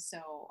 And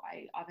so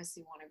I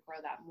obviously want to grow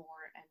that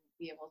more and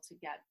be able to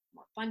get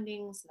more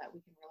funding so that we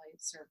can really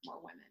serve more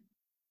women.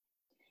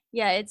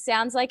 Yeah, it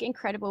sounds like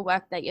incredible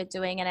work that you're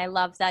doing. And I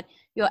love that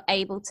you're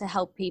able to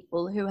help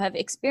people who have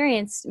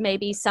experienced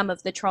maybe some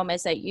of the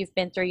traumas that you've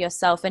been through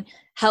yourself, and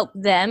help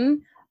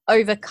them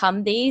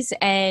overcome these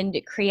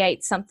and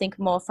create something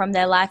more from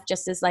their life,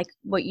 just as like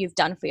what you've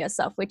done for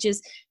yourself, which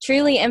is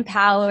truly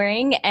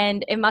empowering.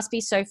 And it must be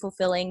so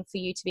fulfilling for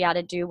you to be able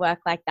to do work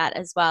like that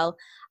as well.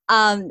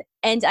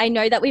 And I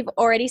know that we've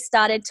already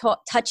started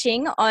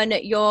touching on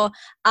your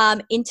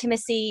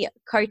intimacy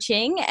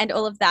coaching and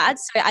all of that.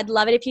 So I'd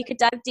love it if you could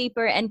dive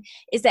deeper. And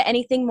is there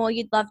anything more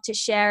you'd love to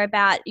share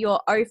about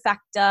your O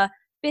Factor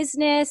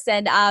business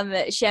and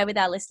share with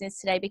our listeners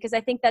today? Because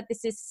I think that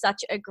this is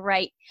such a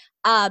great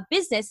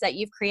business that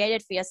you've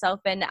created for yourself,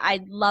 and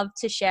I'd love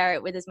to share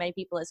it with as many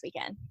people as we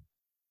can.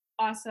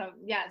 Awesome.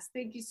 Yes.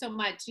 Thank you so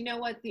much. You know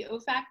what? The O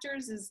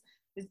Factors is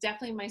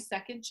definitely my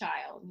second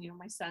child.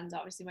 My son's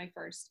obviously my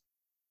first.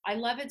 I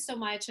love it so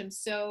much. I'm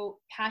so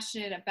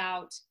passionate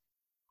about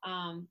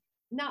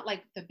not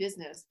like the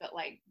business, but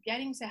like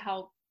getting to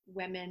help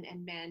women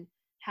and men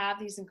have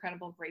these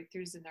incredible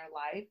breakthroughs in their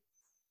life.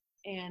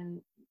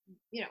 And,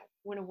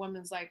 when a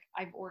woman's like,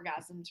 I've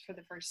orgasmed for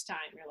the first time,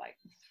 you're like,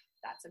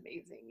 that's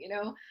amazing,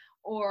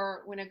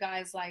 or when a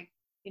guy's like,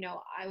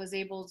 I was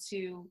able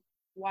to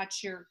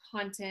watch your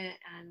content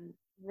and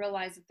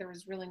realize that there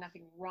was really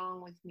nothing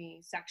wrong with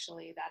me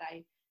sexually, that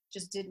I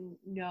just didn't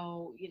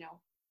know,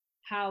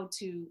 how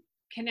to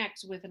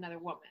connect with another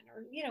woman.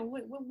 Or,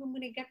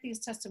 when I get these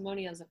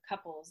testimonials of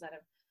couples that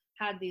have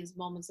had these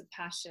moments of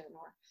passion,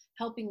 or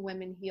helping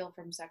women heal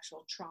from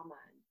sexual trauma,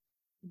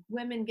 and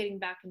women getting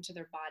back into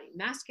their body,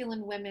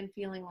 masculine women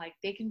feeling like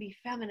they can be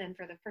feminine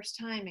for the first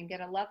time and get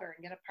a lover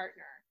and get a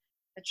partner,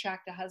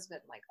 attract a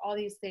husband, like all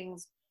these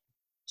things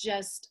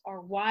just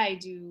are why I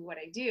do what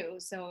I do.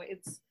 So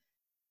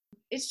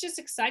it's just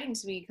exciting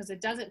to me because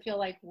it doesn't feel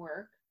like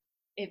work.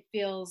 It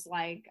feels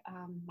like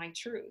my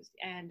truth.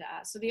 And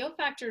so the O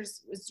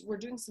Factors, we're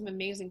doing some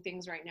amazing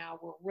things right now.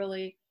 We're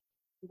really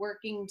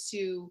working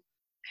to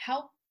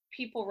help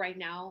people right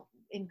now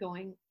in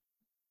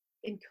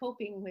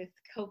coping with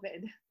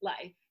COVID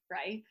life,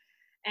 right?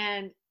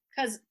 And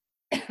because,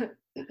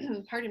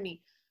 pardon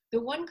me, the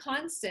one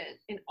constant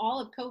in all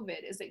of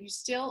COVID is that you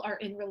still are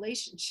in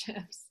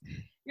relationships.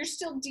 You're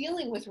still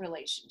dealing with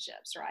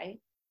relationships, right?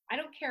 I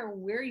don't care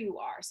where you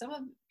are. Some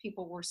of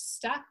people were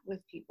stuck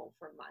with people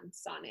for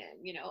months on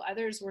end,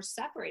 others were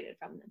separated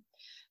from them,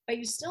 but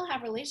you still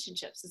have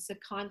relationships. It's a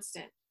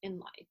constant in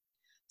life.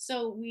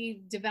 So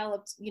we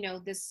developed,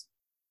 this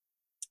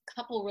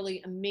couple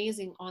really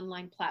amazing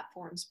online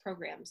platforms,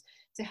 programs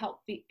to help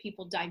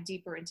people dive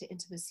deeper into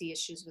intimacy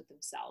issues with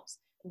themselves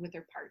and with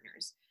their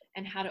partners,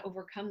 and how to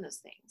overcome those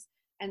things.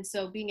 And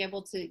so being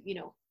able to,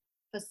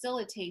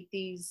 facilitate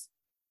these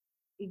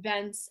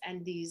events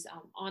and these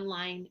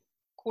online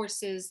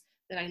courses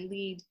that I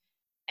lead,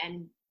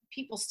 and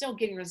people still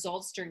getting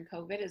results during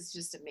COVID is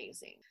just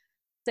amazing.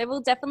 So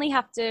we'll definitely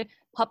have to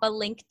pop a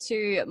link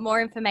to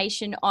more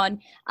information on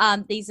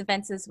these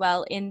events as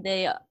well in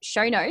the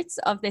show notes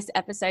of this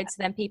episode, so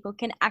then people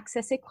can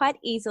access it quite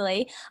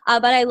easily.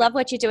 But I love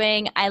what you're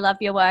doing. I love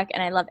your work,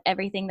 and I love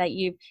everything that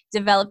you've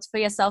developed for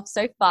yourself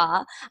so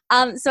far.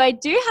 So I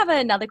do have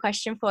another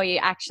question for you,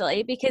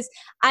 actually, because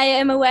I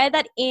am aware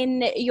that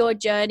in your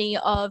journey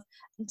of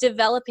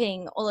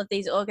developing all of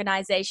these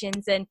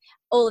organizations and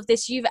all of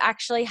this, you've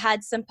actually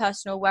had some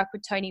personal work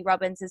with Tony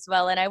Robbins as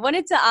well. And I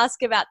wanted to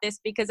ask about this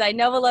because I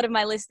know a lot of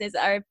my listeners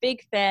are a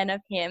big fan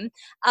of him.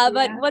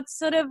 But what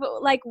sort of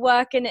like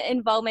work and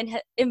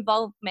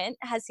involvement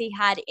has he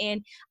had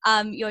in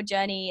your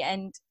journey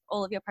and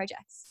all of your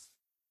projects?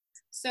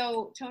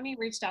 So Tony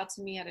reached out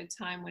to me at a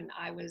time when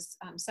I was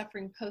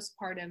suffering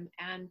postpartum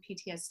and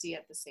PTSD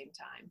at the same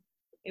time.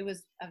 It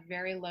was a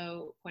very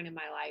low point in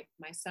my life.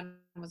 My son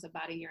was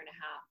about 1.5 years,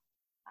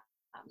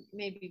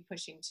 maybe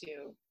pushing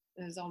 2.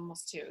 It was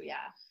almost 2,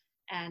 yeah.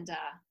 And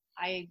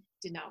I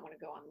did not want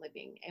to go on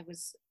living. It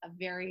was a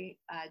very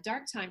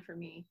dark time for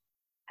me.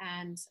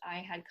 And I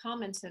had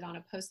commented on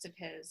a post of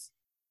his,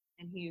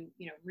 and he,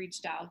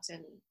 reached out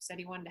and said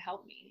he wanted to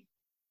help me.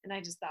 And I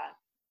just thought,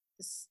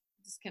 this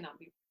cannot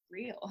be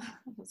real.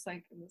 It's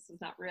like, this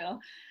is not real.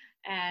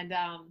 And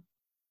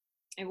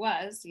it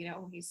was,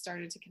 he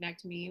started to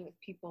connect me with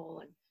people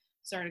and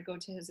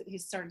he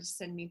started to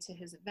send me to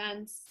his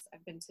events.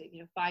 I've been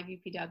to, 5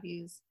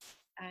 UPWs,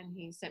 and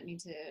he sent me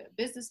to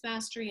Business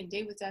Mastery and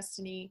Date with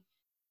Destiny.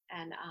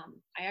 And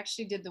I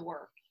actually did the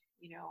work.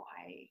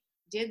 I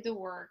did the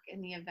work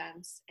in the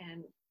events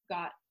and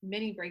got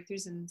many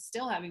breakthroughs, and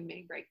still having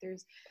many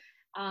breakthroughs.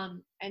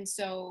 And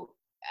so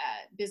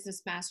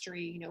Business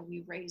Mastery,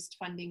 we raised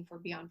funding for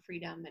Beyond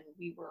Freedom, and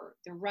we were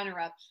the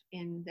runner-up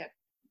in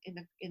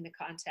the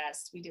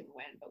contest. We didn't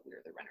win, but we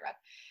were the runner-up.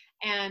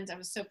 And I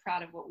was so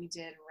proud of what we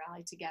did and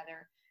rallied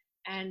together.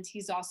 And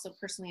he's also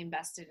personally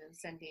invested in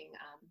sending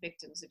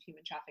victims of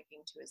human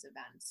trafficking to his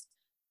events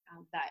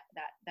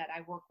that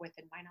I work with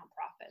in my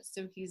nonprofit.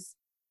 So he's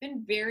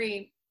been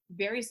very,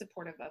 very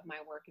supportive of my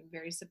work, and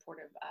very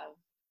supportive of,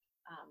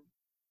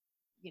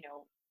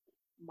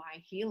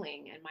 my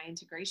healing and my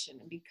integration.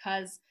 And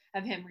because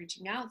of him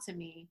reaching out to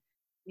me,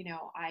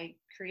 I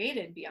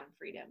created Beyond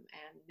Freedom,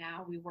 and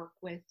now we work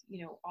with,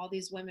 all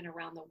these women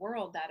around the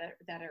world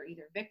that are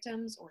either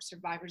victims or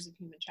survivors of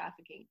human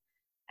trafficking.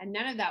 And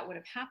none of that would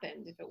have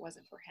happened if it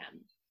wasn't for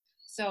him.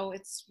 So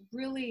it's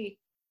really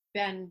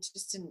been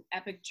just an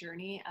epic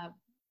journey of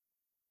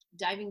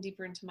diving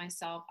deeper into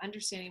myself,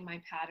 understanding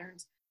my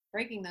patterns,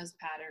 breaking those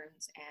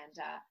patterns, and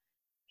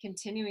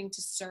continuing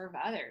to serve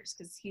others,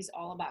 because he's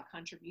all about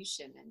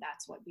contribution, and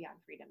that's what Beyond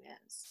Freedom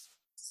is.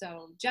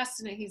 So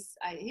Justin,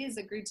 he's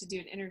agreed to do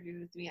an interview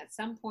with me at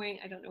some point.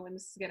 I don't know when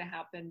this is going to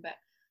happen, but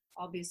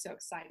I'll be so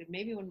excited.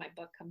 Maybe when my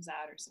book comes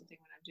out or something,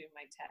 when I'm doing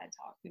my TED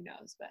talk, who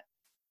knows, but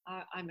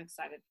I'm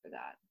excited for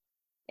that.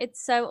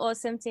 It's so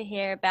awesome to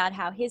hear about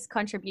how his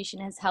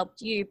contribution has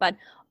helped you, but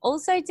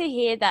also to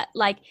hear that,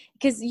 like,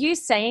 because you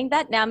saying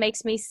that now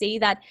makes me see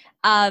that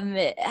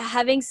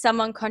having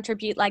someone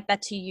contribute like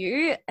that to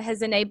you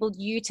has enabled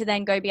you to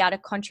then go be able to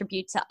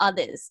contribute to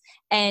others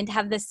and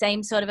have the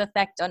same sort of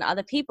effect on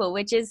other people,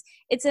 which is,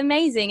 it's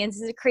amazing. And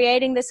it's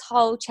creating this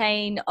whole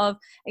chain of,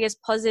 I guess,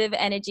 positive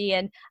energy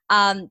and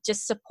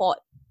just support,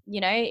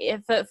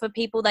 for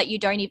people that you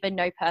don't even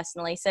know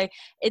personally. So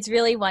it's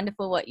really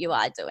wonderful what you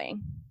are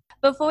doing.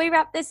 Before we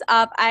wrap this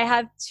up, I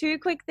have two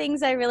quick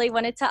things I really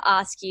wanted to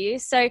ask you.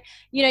 So,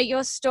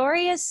 your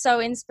story is so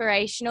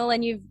inspirational,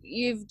 and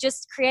you've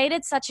just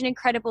created such an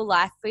incredible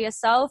life for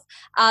yourself,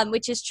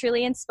 which is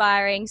truly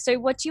inspiring. So,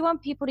 what do you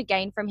want people to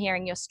gain from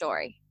hearing your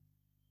story?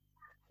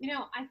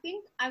 I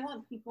think I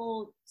want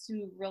people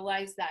to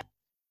realize that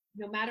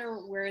no matter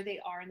where they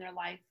are in their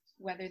life,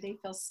 whether they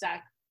feel stuck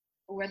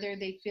or whether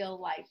they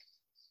feel like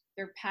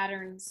their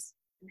patterns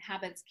and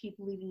habits keep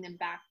leading them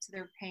back to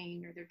their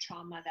pain or their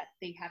trauma that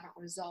they haven't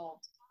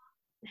resolved,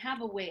 have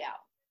a way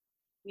out.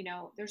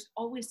 There's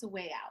always a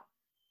way out.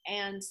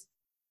 And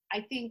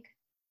I think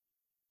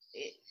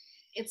it,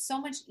 it's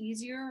so much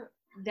easier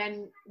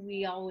than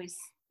we always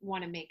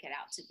want to make it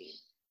out to be.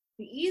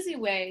 The easy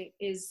way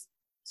is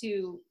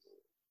to,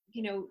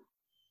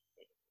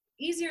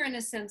 easier in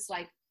a sense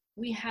like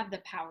we have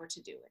the power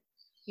to do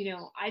it.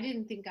 I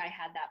didn't think I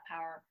had that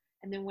power.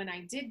 And then when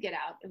I did get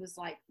out, it was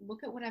like, look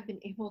at what I've been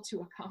able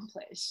to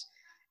accomplish.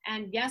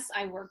 And yes,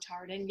 I worked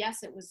hard. And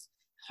yes, it was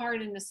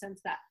hard in the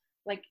sense that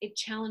like it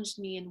challenged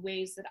me in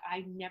ways that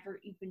I never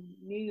even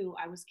knew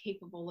I was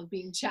capable of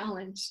being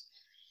challenged.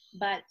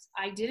 But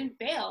I didn't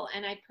fail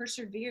and I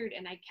persevered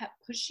and I kept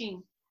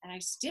pushing. And I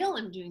still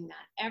am doing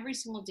that every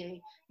single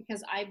day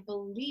because I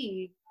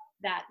believe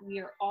that we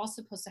are all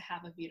supposed to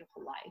have a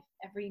beautiful life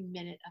every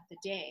minute of the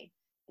day.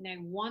 And I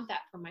want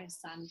that for my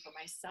son, for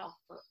myself,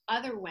 for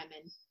other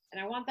women. And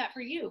I want that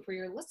for you, for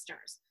your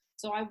listeners.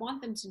 So I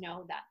want them to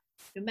know that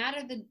no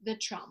matter the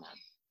trauma,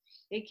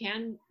 they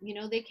can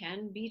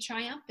be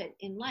triumphant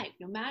in life.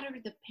 No matter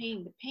the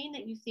pain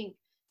that you think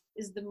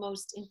is the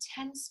most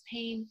intense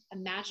pain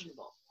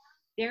imaginable,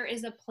 there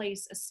is a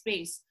place, a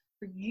space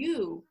for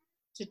you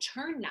to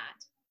turn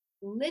that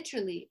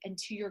literally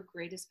into your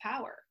greatest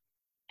power.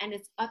 And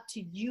it's up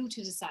to you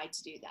to decide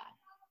to do that.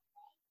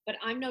 But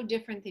I'm no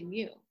different than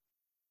you.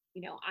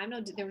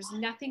 There was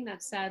nothing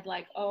that said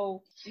like,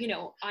 oh,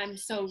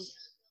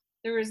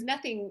 there was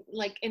nothing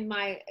like in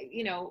my,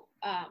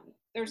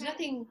 there was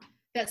nothing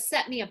that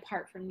set me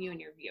apart from you and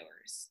your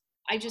viewers.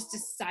 I just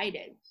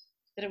decided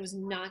that I was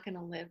not going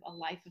to live a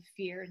life of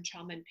fear and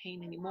trauma and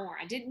pain anymore.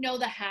 I didn't know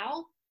the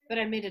how, but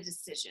I made a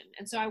decision.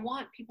 And so I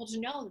want people to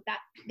know that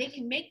they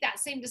can make that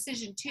same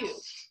decision too.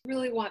 I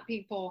really want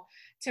people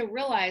to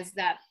realize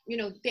that,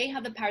 they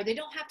have the power. They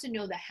don't have to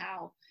know the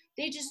how.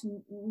 They just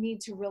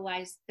need to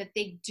realize that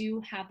they do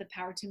have the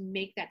power to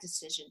make that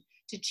decision,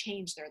 to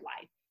change their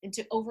life and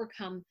to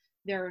overcome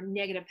their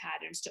negative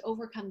patterns, to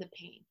overcome the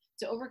pain,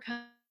 to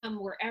overcome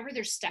wherever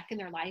they're stuck in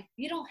their life.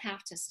 You don't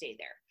have to stay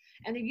there.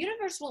 And the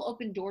universe will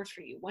open doors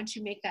for you once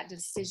you make that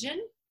decision.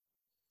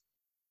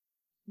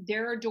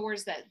 There are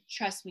doors that,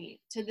 trust me,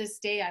 to this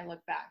day I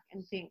look back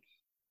and think,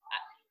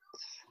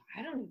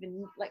 I don't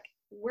even like,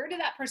 where did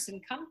that person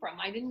come from?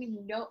 I didn't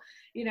even know,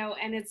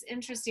 and it's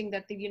interesting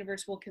that the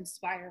universe will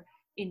conspire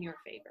in your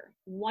favor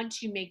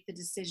once you make the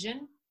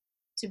decision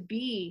to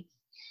be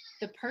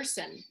the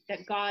person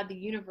that God, the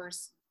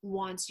universe,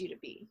 wants you to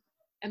be.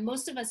 And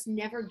most of us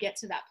never get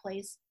to that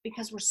place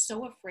because we're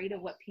so afraid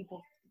of what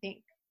people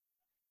think.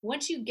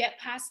 Once you get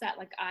past that,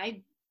 like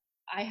I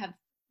have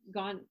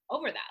gone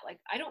over that. Like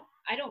I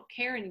don't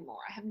care anymore.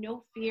 I have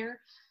no fear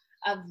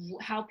of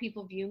how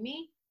people view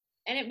me.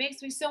 And it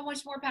makes me so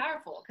much more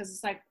powerful because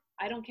it's like,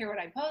 I don't care what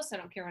I post. I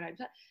don't care what I,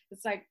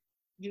 it's like,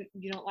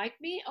 you don't like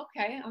me?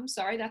 Okay. I'm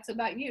sorry. That's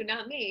about you,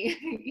 not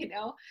me,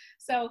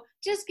 So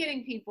just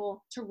getting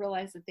people to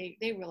realize that they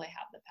really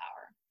have the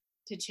power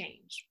to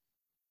change.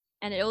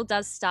 And it all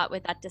does start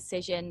with that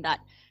decision,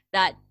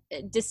 that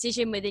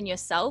decision within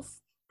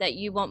yourself that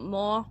you want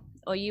more,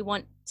 or you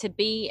want to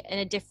be in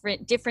a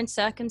different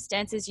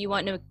circumstances. You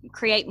want to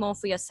create more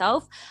for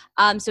yourself.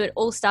 So it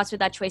all starts with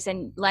that choice.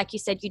 And like you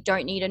said, you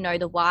don't need to know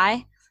the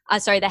why.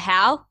 The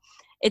how.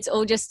 It's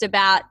all just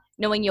about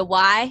knowing your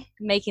why,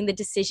 making the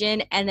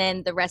decision, and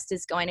then the rest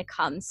is going to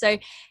come. So yes.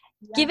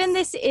 Given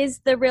this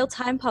is the Real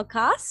Time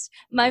podcast,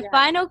 my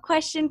final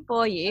question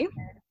for you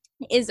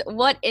is,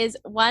 what is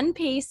one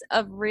piece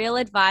of real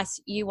advice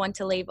you want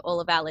to leave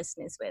all of our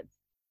listeners with?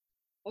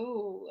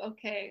 Oh,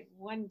 okay.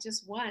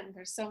 Just one.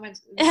 There's so much.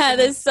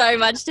 There's so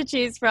much to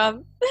choose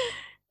from.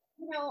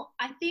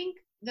 I think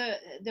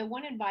the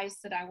one advice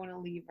that I want to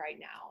leave right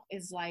now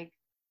is like,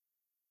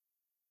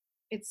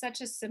 it's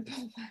such a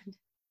simple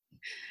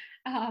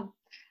one,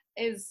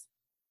 is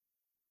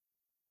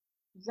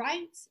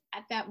right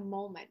at that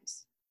moment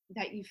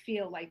that you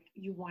feel like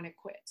you want to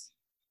quit.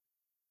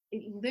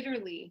 It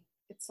literally,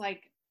 it's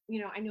like,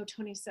 I know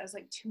Tony says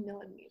like 2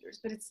 millimeters,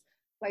 but it's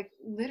like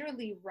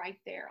literally right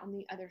there on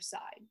the other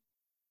side.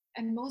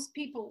 And most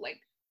people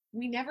like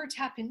we never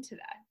tap into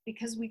that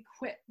because we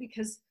quit,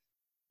 because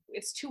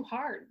it's too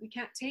hard. We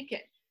can't take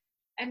it.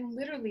 And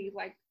literally,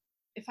 like,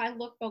 if I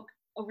look back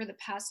over the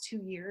past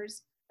 2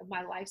 years of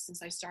my life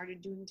since I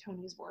started doing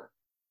Tony's work,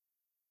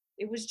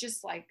 it was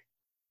just like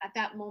at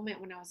that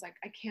moment when I was like,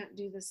 I can't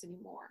do this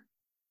anymore.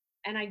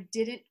 And I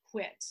didn't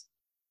quit.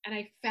 And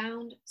I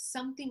found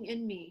something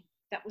in me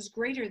that was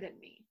greater than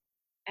me.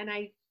 And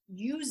I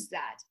used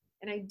that,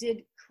 and I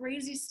did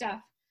crazy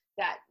stuff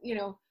that, you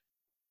know,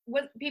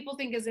 what people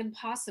think is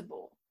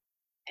impossible.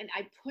 And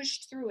I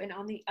pushed through, and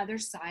on the other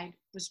side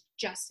was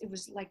just, it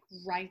was like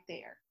right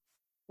there.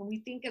 When we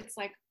think it's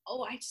like,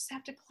 oh, I just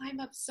have to climb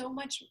up so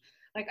much,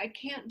 like I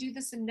can't do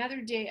this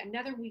another day,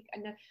 another week,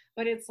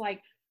 but it's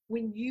like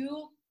when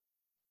you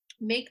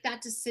make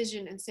that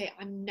decision and say,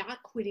 I'm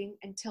not quitting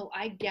until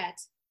I get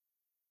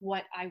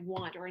what I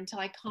want, or until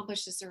I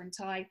accomplish this, or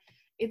until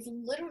it's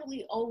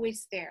literally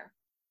always there.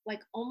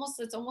 Like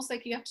it's almost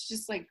like you have to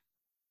just like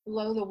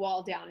blow the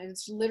wall down, and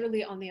it's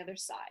literally on the other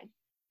side.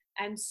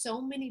 And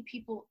so many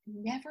people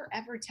never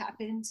ever tap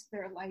into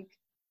their, like,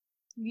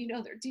 you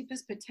know, their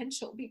deepest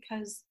potential,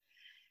 because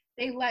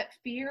they let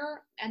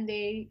fear and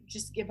they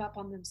just give up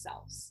on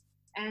themselves.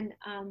 And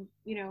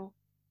you know,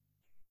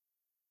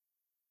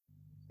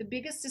 the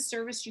biggest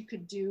disservice you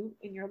could do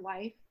in your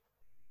life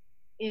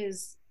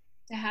is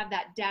to have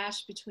that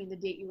dash between the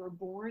date you were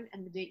born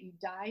and the date you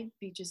died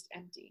be just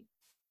empty.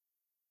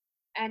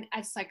 And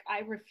it's like, I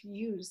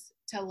refuse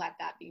to let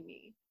that be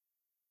me,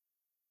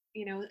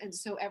 you know. And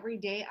so every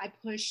day I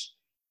push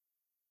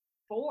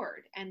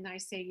forward, and I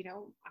say, you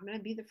know, I'm going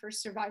to be the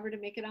first survivor to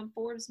make it on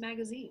Forbes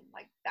magazine.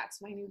 Like,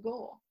 that's my new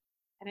goal,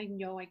 and I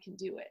know I can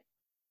do it.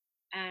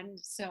 And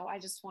so I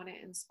just want to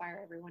inspire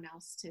everyone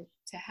else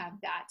to have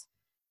that,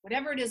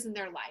 whatever it is in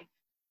their life,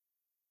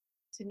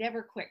 to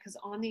never quit. Because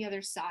on the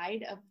other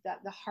side of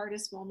the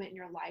hardest moment in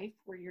your life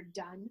where you're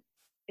done,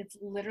 it's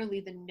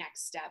literally the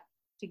next step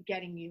to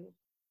getting you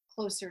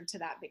closer to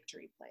that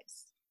victory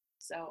place.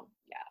 So,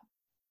 yeah.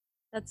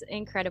 That's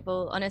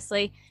incredible.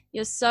 Honestly,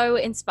 you're so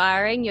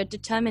inspiring. Your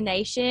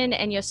determination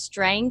and your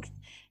strength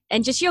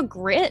and just your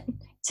grit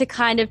to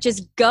kind of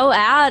just go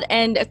out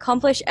and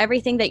accomplish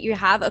everything that you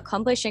have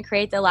accomplished and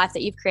create the life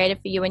that you've created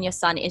for you and your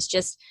son is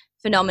just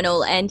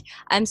phenomenal. And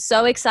I'm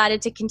so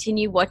excited to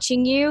continue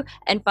watching you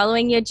and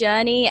following your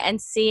journey and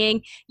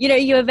seeing, you know,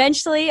 you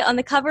eventually on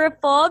the cover of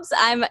Forbes.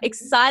 I'm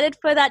excited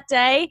for that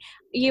day.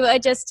 You are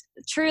just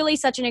truly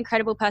such an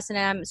incredible person,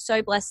 and I'm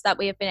so blessed that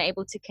we have been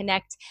able to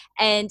connect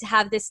and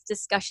have this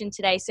discussion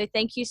today. So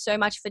thank you so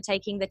much for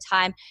taking the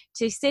time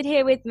to sit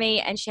here with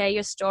me and share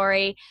your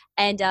story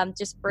and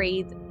just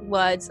breathe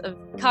words of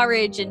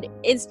courage and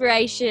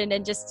inspiration,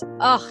 and just,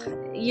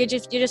 you're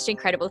just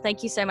incredible.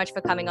 Thank you so much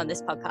for coming on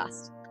this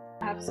podcast.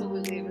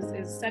 Absolutely. It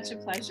was such a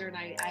pleasure, and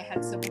I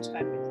had so much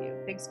fun with you.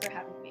 Thanks for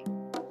having me.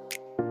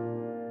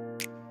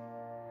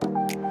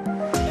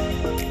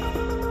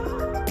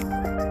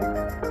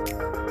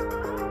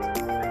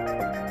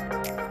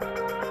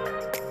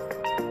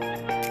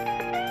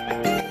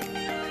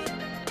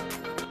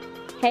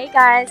 Hey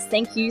guys,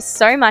 thank you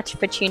so much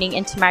for tuning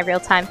into my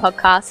real-time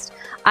podcast.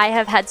 I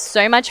have had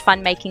so much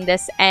fun making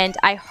this, and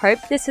I hope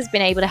this has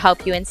been able to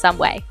help you in some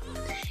way.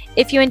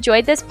 If you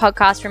enjoyed this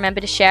podcast,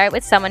 remember to share it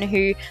with someone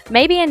who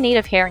may be in need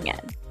of hearing it.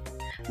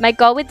 My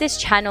goal with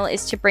this channel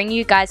is to bring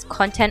you guys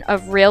content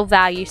of real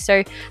value,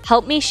 so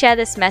help me share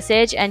this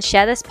message and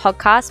share this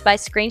podcast by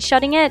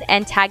screenshotting it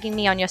and tagging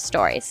me on your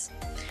stories.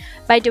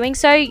 By doing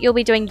so, you'll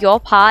be doing your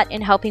part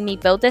in helping me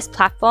build this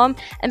platform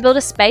and build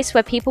a space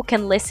where people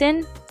can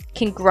listen,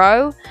 can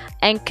grow,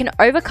 and can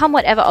overcome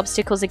whatever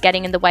obstacles are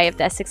getting in the way of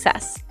their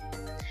success.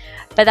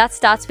 But that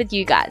starts with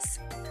you guys.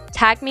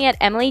 Tag me at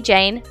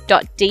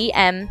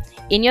emilyjane.dm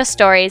in your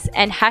stories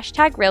and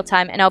hashtag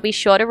realtime, and I'll be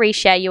sure to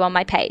reshare you on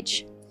my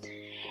page.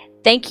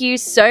 Thank you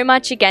so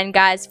much again,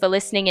 guys, for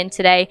listening in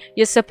today.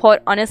 Your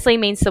support honestly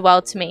means the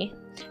world to me.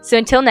 So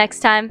until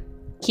next time,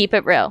 keep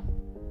it real.